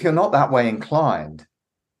way inclined,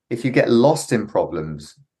 if you get lost in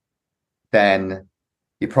problems, then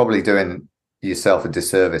you're probably doing yourself a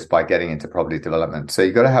disservice by getting into property development. So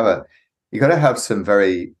you've got to have some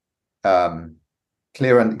very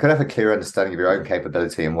clear understanding of your own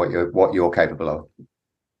capability and what you're capable of.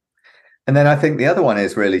 And then I think the other one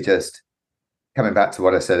is really just coming back to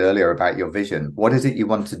what I said earlier about your vision. What is it you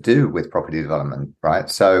want to do with property development, right?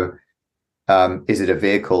 So is it a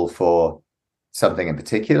vehicle for something in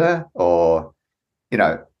particular? Or,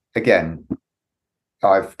 again,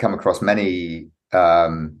 I've come across many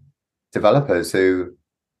developers who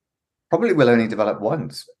probably will only develop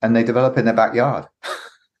once, and they develop in their backyard.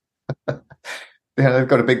 They've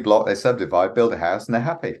got a big block, they subdivide, build a house, and they're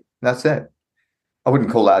happy. That's it. I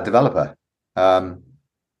wouldn't call that a developer.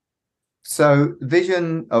 So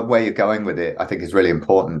vision of where you're going with it, I think, is really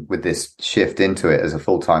important with this shift into it as a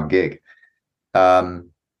full-time gig.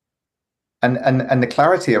 And the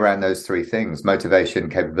clarity around those three things, motivation,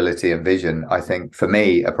 capability, and vision, I think for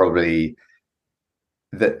me are probably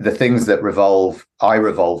the things that I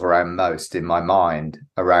revolve around most in my mind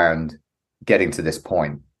around getting to this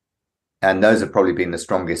point. And those have probably been the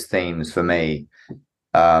strongest themes for me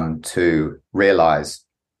to realize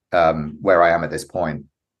where I am at this point.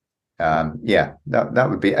 That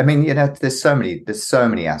would be, there's so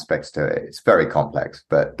many aspects to it. It's very complex,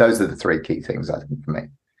 but those are the three key things, I think, for me.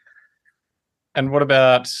 And what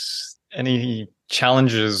about any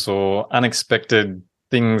challenges or unexpected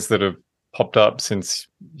things that have popped up since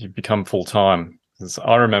you've become full-time? Because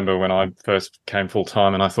I remember when I first came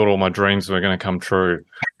full-time and I thought all my dreams were going to come true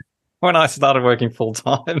when I started working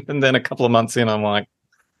full-time. And then a couple of months in, I'm like,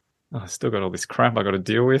 oh, I still got all this crap I got to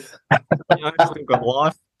deal with. I've still got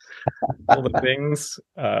life, all the things.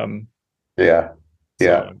 Yeah.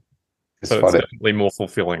 So it's definitely more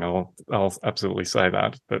fulfilling. I'll absolutely say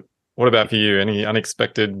that. But what about for you? Any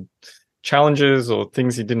unexpected challenges or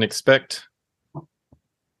things you didn't expect?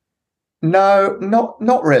 No,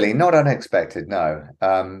 not really. Not unexpected. No.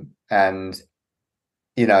 And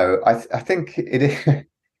I think it.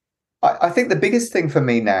 I think the biggest thing for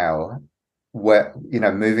me now, where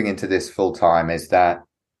moving into this full time, is that,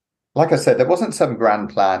 like I said, there wasn't some grand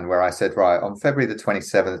plan where I said, right, on February the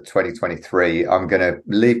 27th, 2023, I'm going to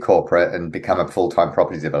leave corporate and become a full-time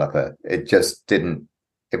property developer. It just didn't.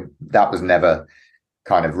 That was never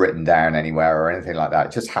kind of written down anywhere or anything like that.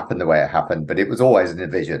 It just happened the way it happened, but it was always in a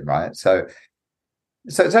vision, right? So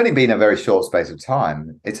it's only been a very short space of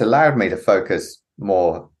time. It's allowed me to focus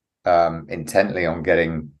more intently on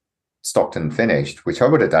getting Stockton finished, which I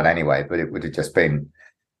would have done anyway, but it would have just been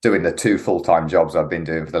doing the 2 full-time jobs I've been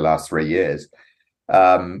doing for the last 3 years.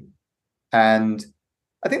 And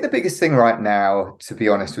I think the biggest thing right now, to be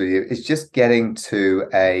honest with you, is just getting to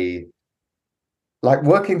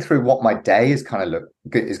working through what my day is going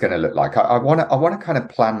to look like. I want to kind of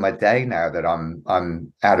plan my day now that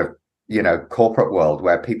I'm out of corporate world,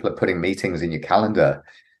 where people are putting meetings in your calendar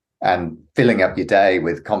and filling up your day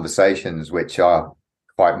with conversations which are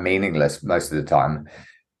quite meaningless most of the time.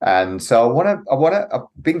 And so I've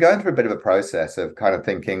been going through a bit of a process of kind of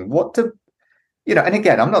thinking and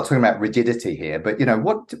again, I'm not talking about rigidity here, but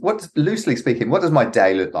what loosely speaking, what does my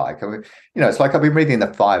day look like? I mean, it's like I've been reading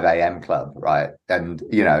the 5 a.m. Club, right? And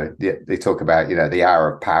they talk about the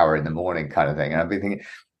hour of power in the morning kind of thing, and I've been thinking,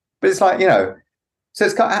 but it's like so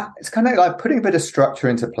it's kind of like putting a bit of structure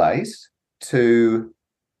into place to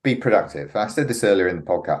be productive. I said this earlier in the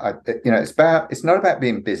podcast. It's not about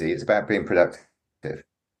being busy; it's about being productive.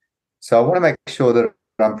 So I want to make sure that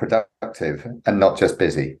I'm productive and not just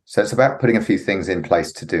busy. So it's about putting a few things in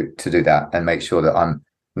place to do that and make sure that I'm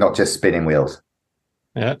not just spinning wheels.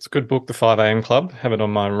 Yeah, it's a good book, The 5 a.m. Club. Have it on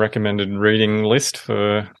my recommended reading list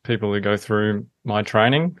for people who go through my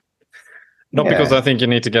training. Not because I think you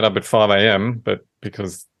need to get up at 5 a.m., but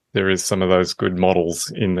because there is some of those good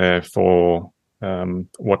models in there for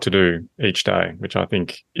what to do each day, which I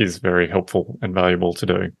think is very helpful and valuable to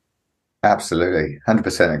do. Absolutely.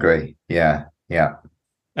 100% agree. Yeah.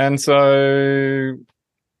 And so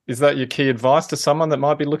is that your key advice to someone that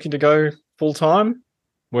might be looking to go full-time?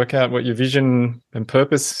 Work out what your vision and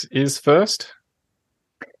purpose is first?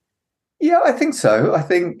 Yeah, I think so. I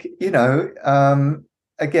think,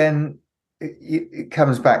 again, it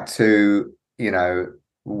comes back to,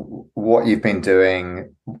 what you've been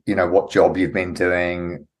doing, what job you've been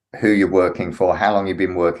doing, who you're working for, how long you've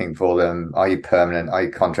been working for them, are you permanent, are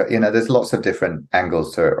you contract? There's lots of different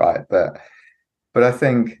angles to it, right? But I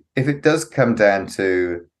think if it does come down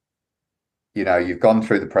to, you've gone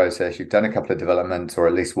through the process, you've done a couple of developments or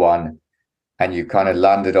at least one, and you've kind of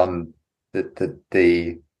landed on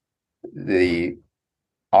the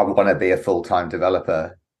I want to be a full-time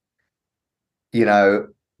developer,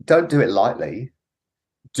 don't do it lightly.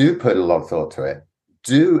 Do put a lot of thought to it.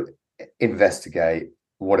 Do investigate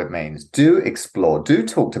what it means. Do explore. Do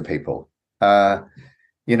talk to people. As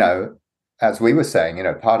we were saying,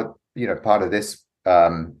 part of this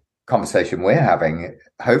conversation we're having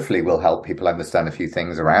hopefully will help people understand a few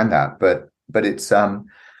things around that. But it's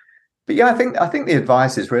but yeah, I think the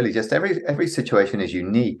advice is really just every situation is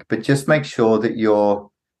unique, but just make sure that you're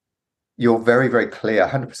very, very clear,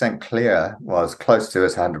 100% clear, well, as close to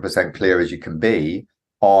as 100% clear as you can be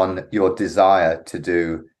on your desire to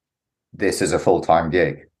do this as a full-time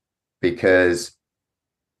gig. Because,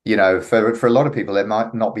 for a lot of people, there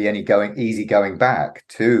might not be any easy going back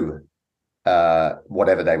to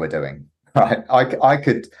whatever they were doing. Right? I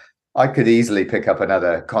could easily pick up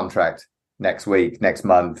another contract next week, next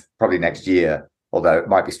month, probably next year, although it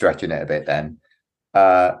might be stretching it a bit then.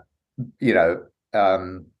 But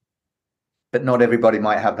not everybody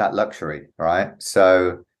might have that luxury, right?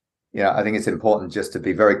 So, I think it's important just to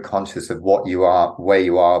be very conscious of what you are, where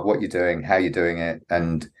you are, what you're doing, how you're doing it,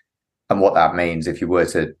 and what that means if you were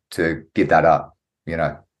to give that up.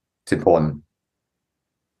 It's important.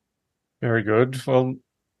 Very good. Well,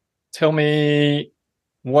 tell me,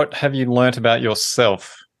 what have you learnt about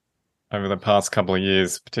yourself over the past couple of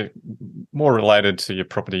years, more related to your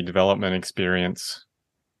property development experience?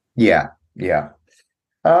 Yeah.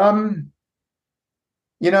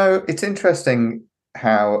 It's interesting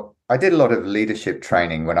how I did a lot of leadership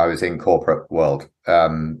training when I was in corporate world.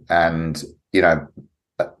 And,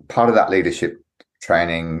 part of that leadership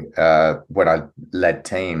training when I led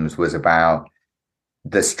teams was about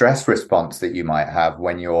the stress response that you might have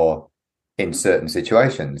when you're in certain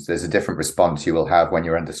situations. There's a different response you will have when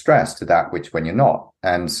you're under stress to that which when you're not.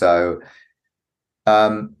 And so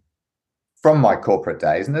from my corporate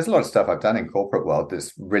days, and there's a lot of stuff I've done in corporate world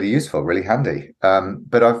that's really useful, really handy.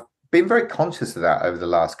 But I've been very conscious of that over the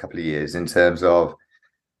last couple of years in terms of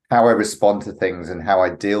how I respond to things and how I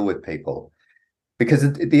deal with people.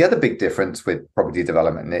 Because the other big difference with property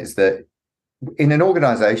development is that in an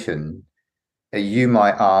organization, you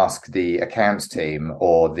might ask the accounts team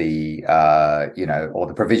or the or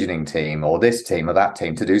the provisioning team or this team or that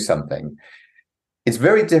team to do something. It's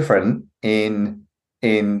very different in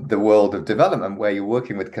the world of development where you're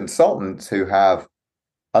working with consultants who have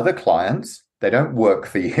other clients. They don't work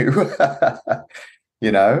for you,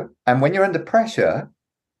 and when you're under pressure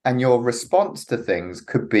and your response to things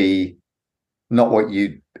could be not what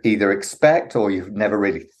you either expect or you've never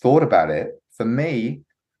really thought about it. For me,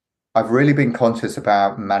 I've really been conscious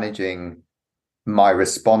about managing my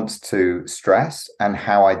response to stress and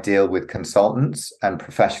how I deal with consultants and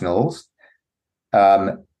professionals.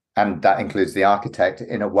 And that includes the architect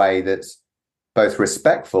in a way that's both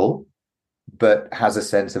respectful, but has a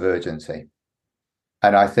sense of urgency.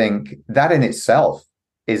 And I think that in itself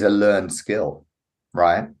is a learned skill,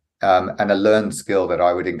 right? And a learned skill that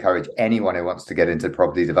I would encourage anyone who wants to get into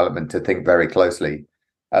property development to think very closely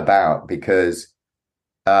about, because,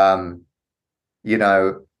 being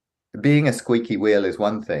a squeaky wheel is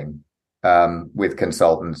one thing with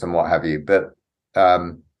consultants and what have you. But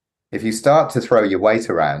if you start to throw your weight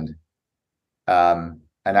around and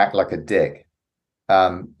act like a dick,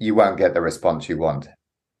 you won't get the response you want.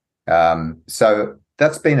 So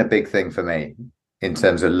that's been a big thing for me in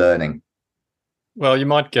terms of learning. Well, you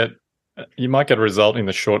might get a result in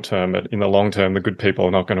the short term, but in the long term, the good people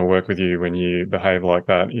are not going to work with you when you behave like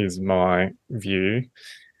that, is my view.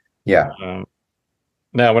 Yeah.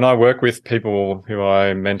 Now, when I work with people who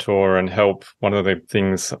I mentor and help, one of the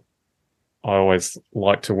things I always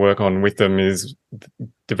like to work on with them is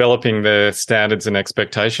developing their standards and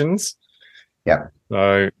expectations. Yeah.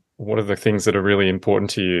 So what are the things that are really important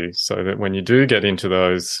to you so that when you do get into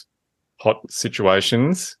those hot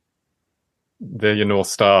situations, they're your North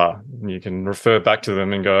Star. You can refer back to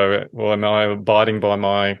them and go, well, am I abiding by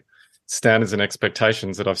my standards and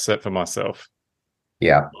expectations that I've set for myself?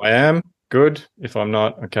 Yeah. If I am, good. If I'm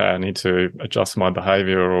not, okay, I need to adjust my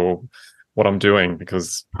behavior or what I'm doing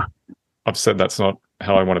because I've said that's not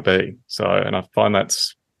how I want to be. So, and I find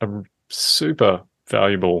that's a super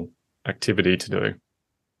valuable activity to do.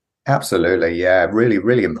 Absolutely. Yeah. Really,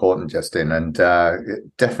 really important, Justin. And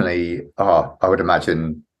definitely, I would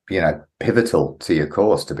imagine, pivotal to your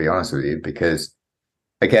course, to be honest with you, because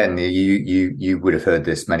again, you would have heard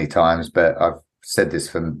this many times, but I've said this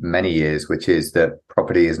for many years, which is that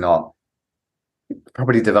property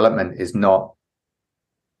development is not,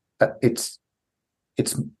 it's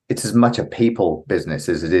as much a people business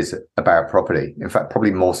as it is about property. In fact,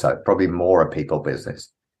 probably more a people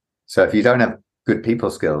business. So if you don't have good people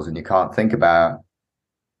skills and you can't think about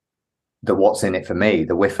the what's in it for me,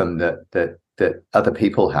 the WIFM that other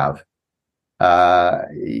people have,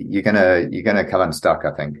 you're gonna come unstuck,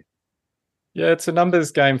 I think. Yeah, it's a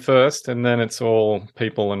numbers game first, and then it's all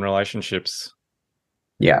people and relationships.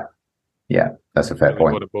 Yeah, that's a fair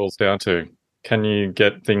point. What it boils down to. Can you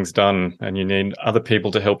get things done? And you need other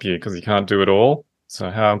people to help you because you can't do it all.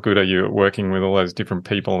 So how good are you at working with all those different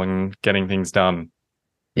people and getting things done?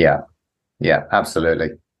 Yeah, absolutely.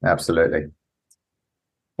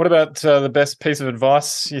 What about the best piece of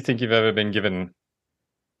advice you think you've ever been given?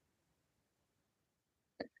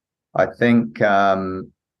 I think 2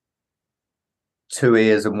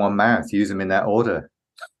 ears and 1 mouth. Use them in that order.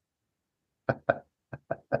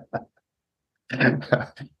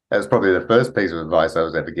 That was probably the first piece of advice I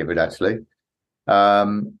was ever given, actually.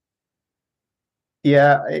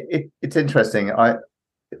 It's interesting. I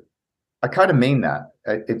kind of mean that.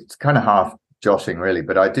 It's kind of half joshing, really,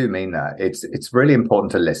 but I do mean that. It's really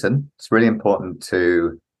important to listen. It's really important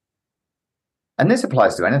to, and this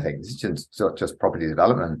applies to anything. This is not just property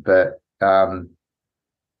development, but I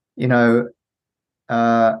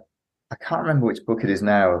can't remember which book it is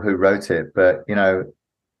now or who wrote it, but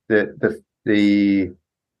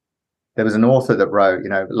there was an author that wrote,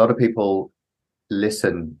 a lot of people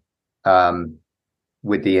listen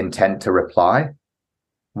with the intent to reply.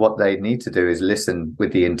 What they need to do is listen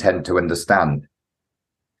with the intent to understand.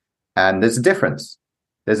 And there's a difference.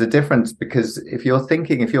 There's a difference, because if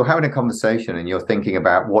you're having a conversation and you're thinking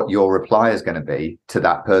about what your reply is going to be to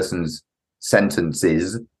that person's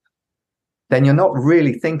sentences, then you're not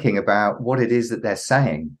really thinking about what it is that they're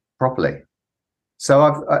saying properly.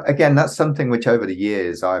 So again, that's something which over the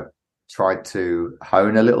years I've tried to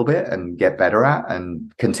hone a little bit and get better at,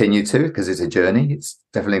 and continue to, because it's a journey. It's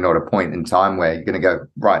definitely not a point in time where you're going to go,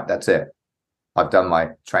 right, that's it, I've done my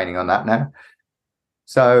training on that now.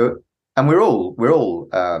 So, and we're all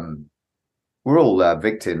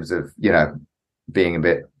victims of, being a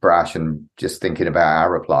bit brash and just thinking about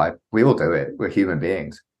our reply. We all do it. We're human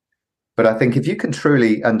beings. But I think if you can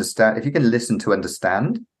truly understand, if you can listen to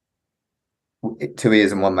understand, two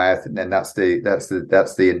ears and one mouth, and then that's the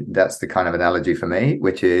kind of analogy for me,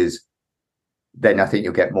 which is, then I think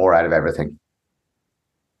you'll get more out of everything,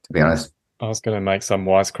 to be honest. I was going to make some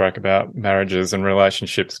wisecrack about marriages and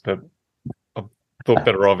relationships, but I thought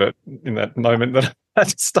better of it in that moment that I had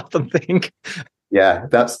to stop and think. Yeah,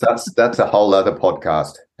 that's a whole other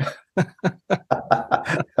podcast.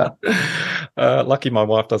 Lucky my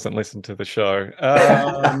wife doesn't listen to the show.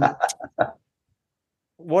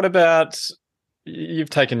 What about, you've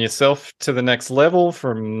taken yourself to the next level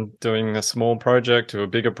from doing a small project to a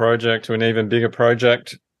bigger project to an even bigger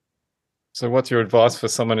project. So what's your advice for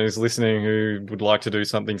someone who's listening who would like to do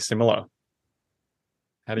something similar?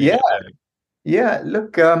 How do you get there? Yeah,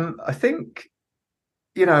 look, I think,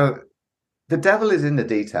 the devil is in the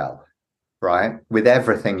detail, right? With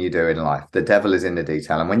everything you do in life, the devil is in the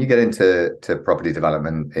detail. And when you get into property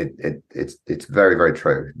development, it's very, very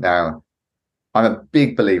true. Now, I'm a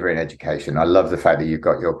big believer in education. I love the fact that you've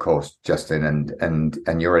got your course, Justin,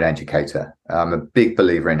 and you're an educator. I'm a big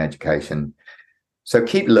believer in education. So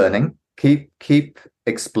keep learning, keep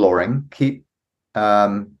exploring, keep,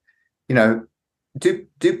 do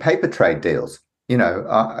paper trade deals.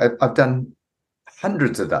 I've done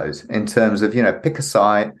hundreds of those, in terms of, pick a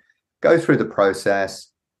site, go through the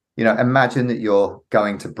process, imagine that you're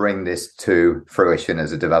going to bring this to fruition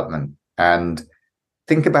as a development, and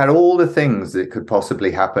think about all the things that could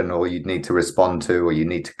possibly happen, or you'd need to respond to, or you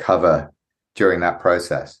need to cover during that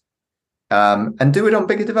process. And do it on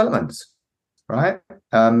bigger developments, right?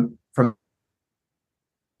 From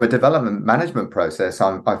a development management process,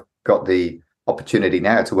 I've got the opportunity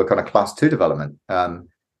now to work on a Class 2 development.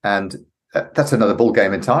 And that's another ball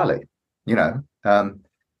game entirely, having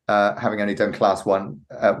only done Class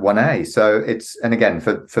 1A. So it's, and again,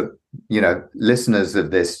 for listeners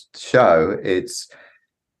of this show, it's,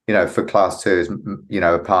 for Class 2 is,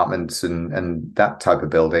 apartments and that type of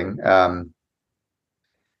building.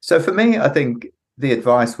 So for me, I think the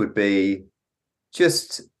advice would be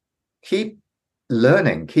just keep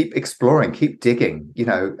learning, keep exploring, keep digging,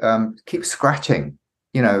 keep scratching.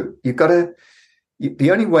 You've got to,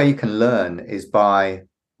 the only way you can learn is by,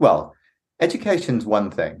 education's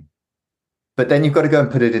one thing, but then you've got to go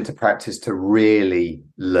and put it into practice to really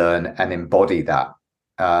learn and embody that.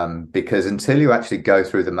 Because until you actually go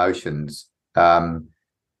through the motions,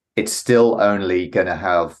 it's still only going to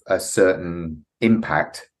have a certain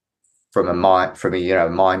impact from a mind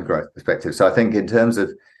growth perspective. So I think in terms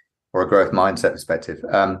of, or a growth mindset perspective.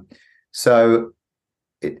 So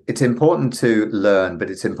it's important to learn,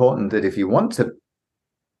 but it's important that if you want to,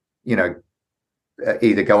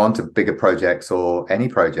 either go on to bigger projects or any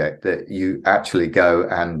project, that you actually go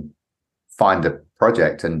and find a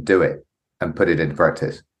project and do it and put it into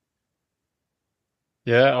practice.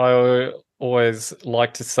 Yeah, I always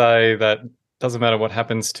like to say that doesn't matter what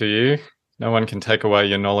happens to you, no one can take away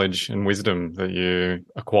your knowledge and wisdom that you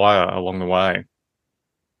acquire along the way.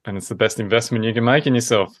 And it's the best investment you can make in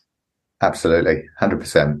yourself. Absolutely.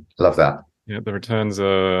 100%. Love that. Yeah, the returns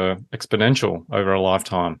are exponential over a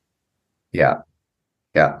lifetime. Yeah,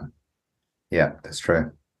 that's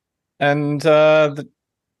true. And the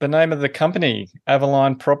name of the company,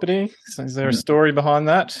 Avaline Property, so is there a story behind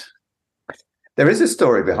that? There is a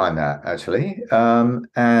story behind that, actually.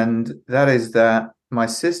 And that is that my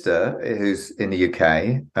sister, who's in the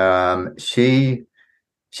UK, she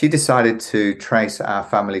decided to trace our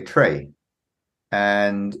family tree.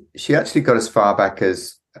 And she actually got as far back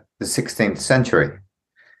as the 16th century.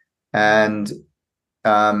 And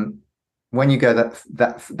when you go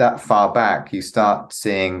that far back, you start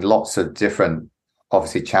seeing lots of different,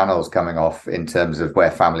 obviously, channels coming off in terms of where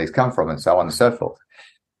families come from and so on and so forth.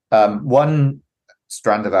 One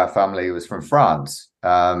strand of our family was from France,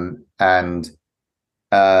 and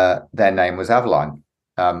their name was Avaline,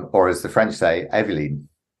 or as the French say, Evelyne.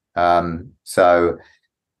 So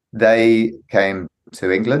they came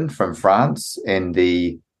to England from France in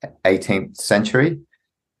the 18th century,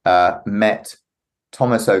 met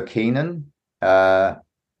Thomas O'Keenan,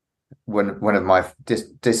 one of my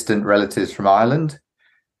distant relatives from Ireland,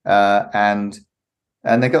 and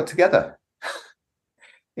they got together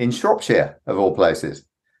in Shropshire, of all places.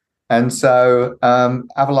 And so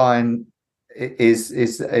Aveline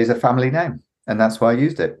is a family name, and that's why I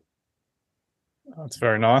used it. It's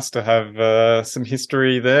very nice to have some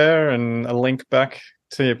history there and a link back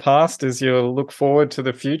to your past as you look forward to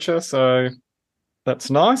the future. So that's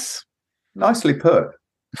nice. Nicely put.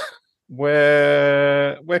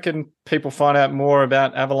 Where can people find out more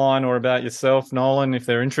about Aveline or about yourself, Nolan, if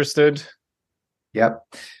they're interested? Yep.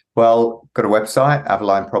 Well, got a website,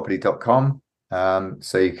 avelineproperty.com.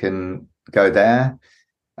 So you can go there,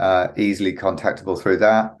 easily contactable through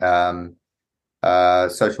that.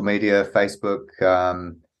 Social media, Facebook,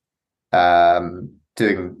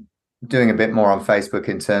 doing a bit more on Facebook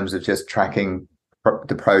in terms of just tracking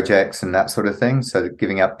the projects and that sort of thing. So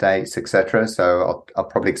giving updates, etc. So I'll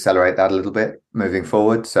probably accelerate that a little bit moving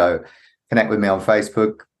forward. So connect with me on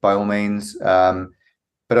Facebook by all means.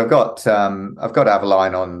 But I've got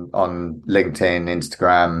Aveline on LinkedIn,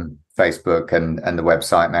 Instagram, Facebook, and the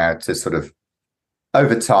website now to sort of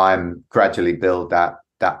over time gradually build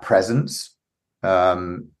that presence.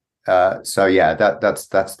 So yeah,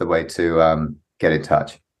 that's the way to get in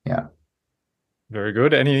touch. Yeah. Very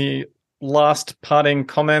good. Any last parting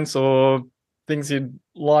comments or things you'd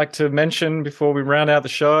like to mention before we round out the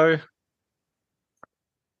show?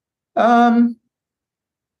 No,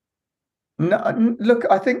 look,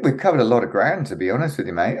 I think we've covered a lot of ground, to be honest with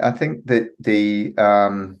you, mate. I think that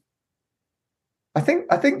I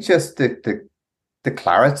think just the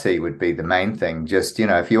clarity would be the main thing. Just,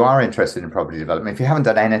 if you are interested in property development, if you haven't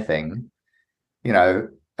done anything,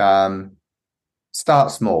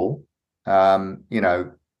 start small,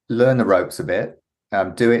 learn the ropes a bit,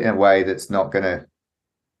 do it in a way that's not going to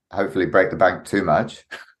hopefully break the bank too much.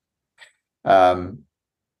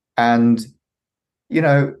 And,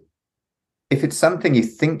 if it's something you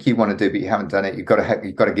think you want to do, but you haven't done it, you've got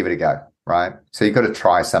to give it a go, right? So you've got to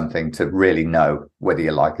try something to really know whether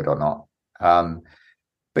you like it or not.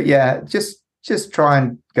 But yeah, just try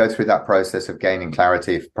and go through that process of gaining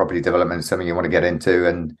clarity if property development is something you want to get into,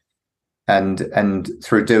 and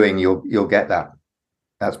through doing, you'll get that.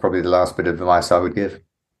 That's probably the last bit of advice I would give.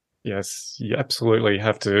 Yes, you absolutely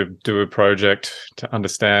have to do a project to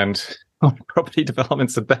understand what property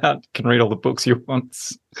development's about. You can read all the books you want.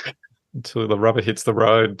 Until the rubber hits the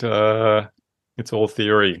road, it's all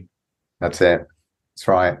theory. That's it. That's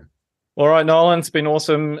right. All right, Nolan, it's been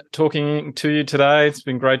awesome talking to you today. It's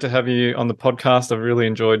been great to have you on the podcast. I've really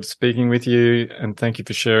enjoyed speaking with you, and thank you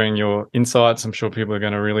for sharing your insights. I'm sure people are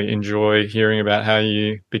going to really enjoy hearing about how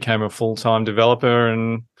you became a full-time developer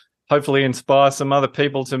and hopefully inspire some other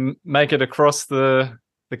people to make it across the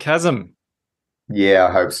chasm. Yeah,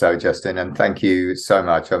 I hope so, Justin. And thank you so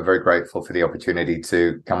much. I'm very grateful for the opportunity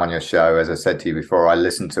to come on your show. As I said to you before, I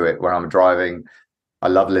listen to it when I'm driving. I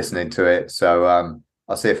love listening to it. So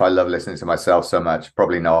I'll see if I love listening to myself so much.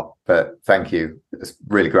 Probably not, but thank you. It's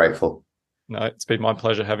really grateful. No, it's been my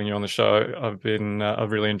pleasure having you on the show. I've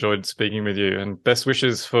really enjoyed speaking with you, and best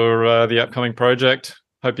wishes for the upcoming project.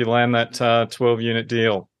 Hope you land that 12-unit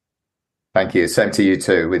deal. Thank you. Same to you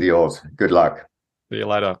too with yours. Good luck. See you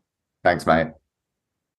later. Thanks, mate.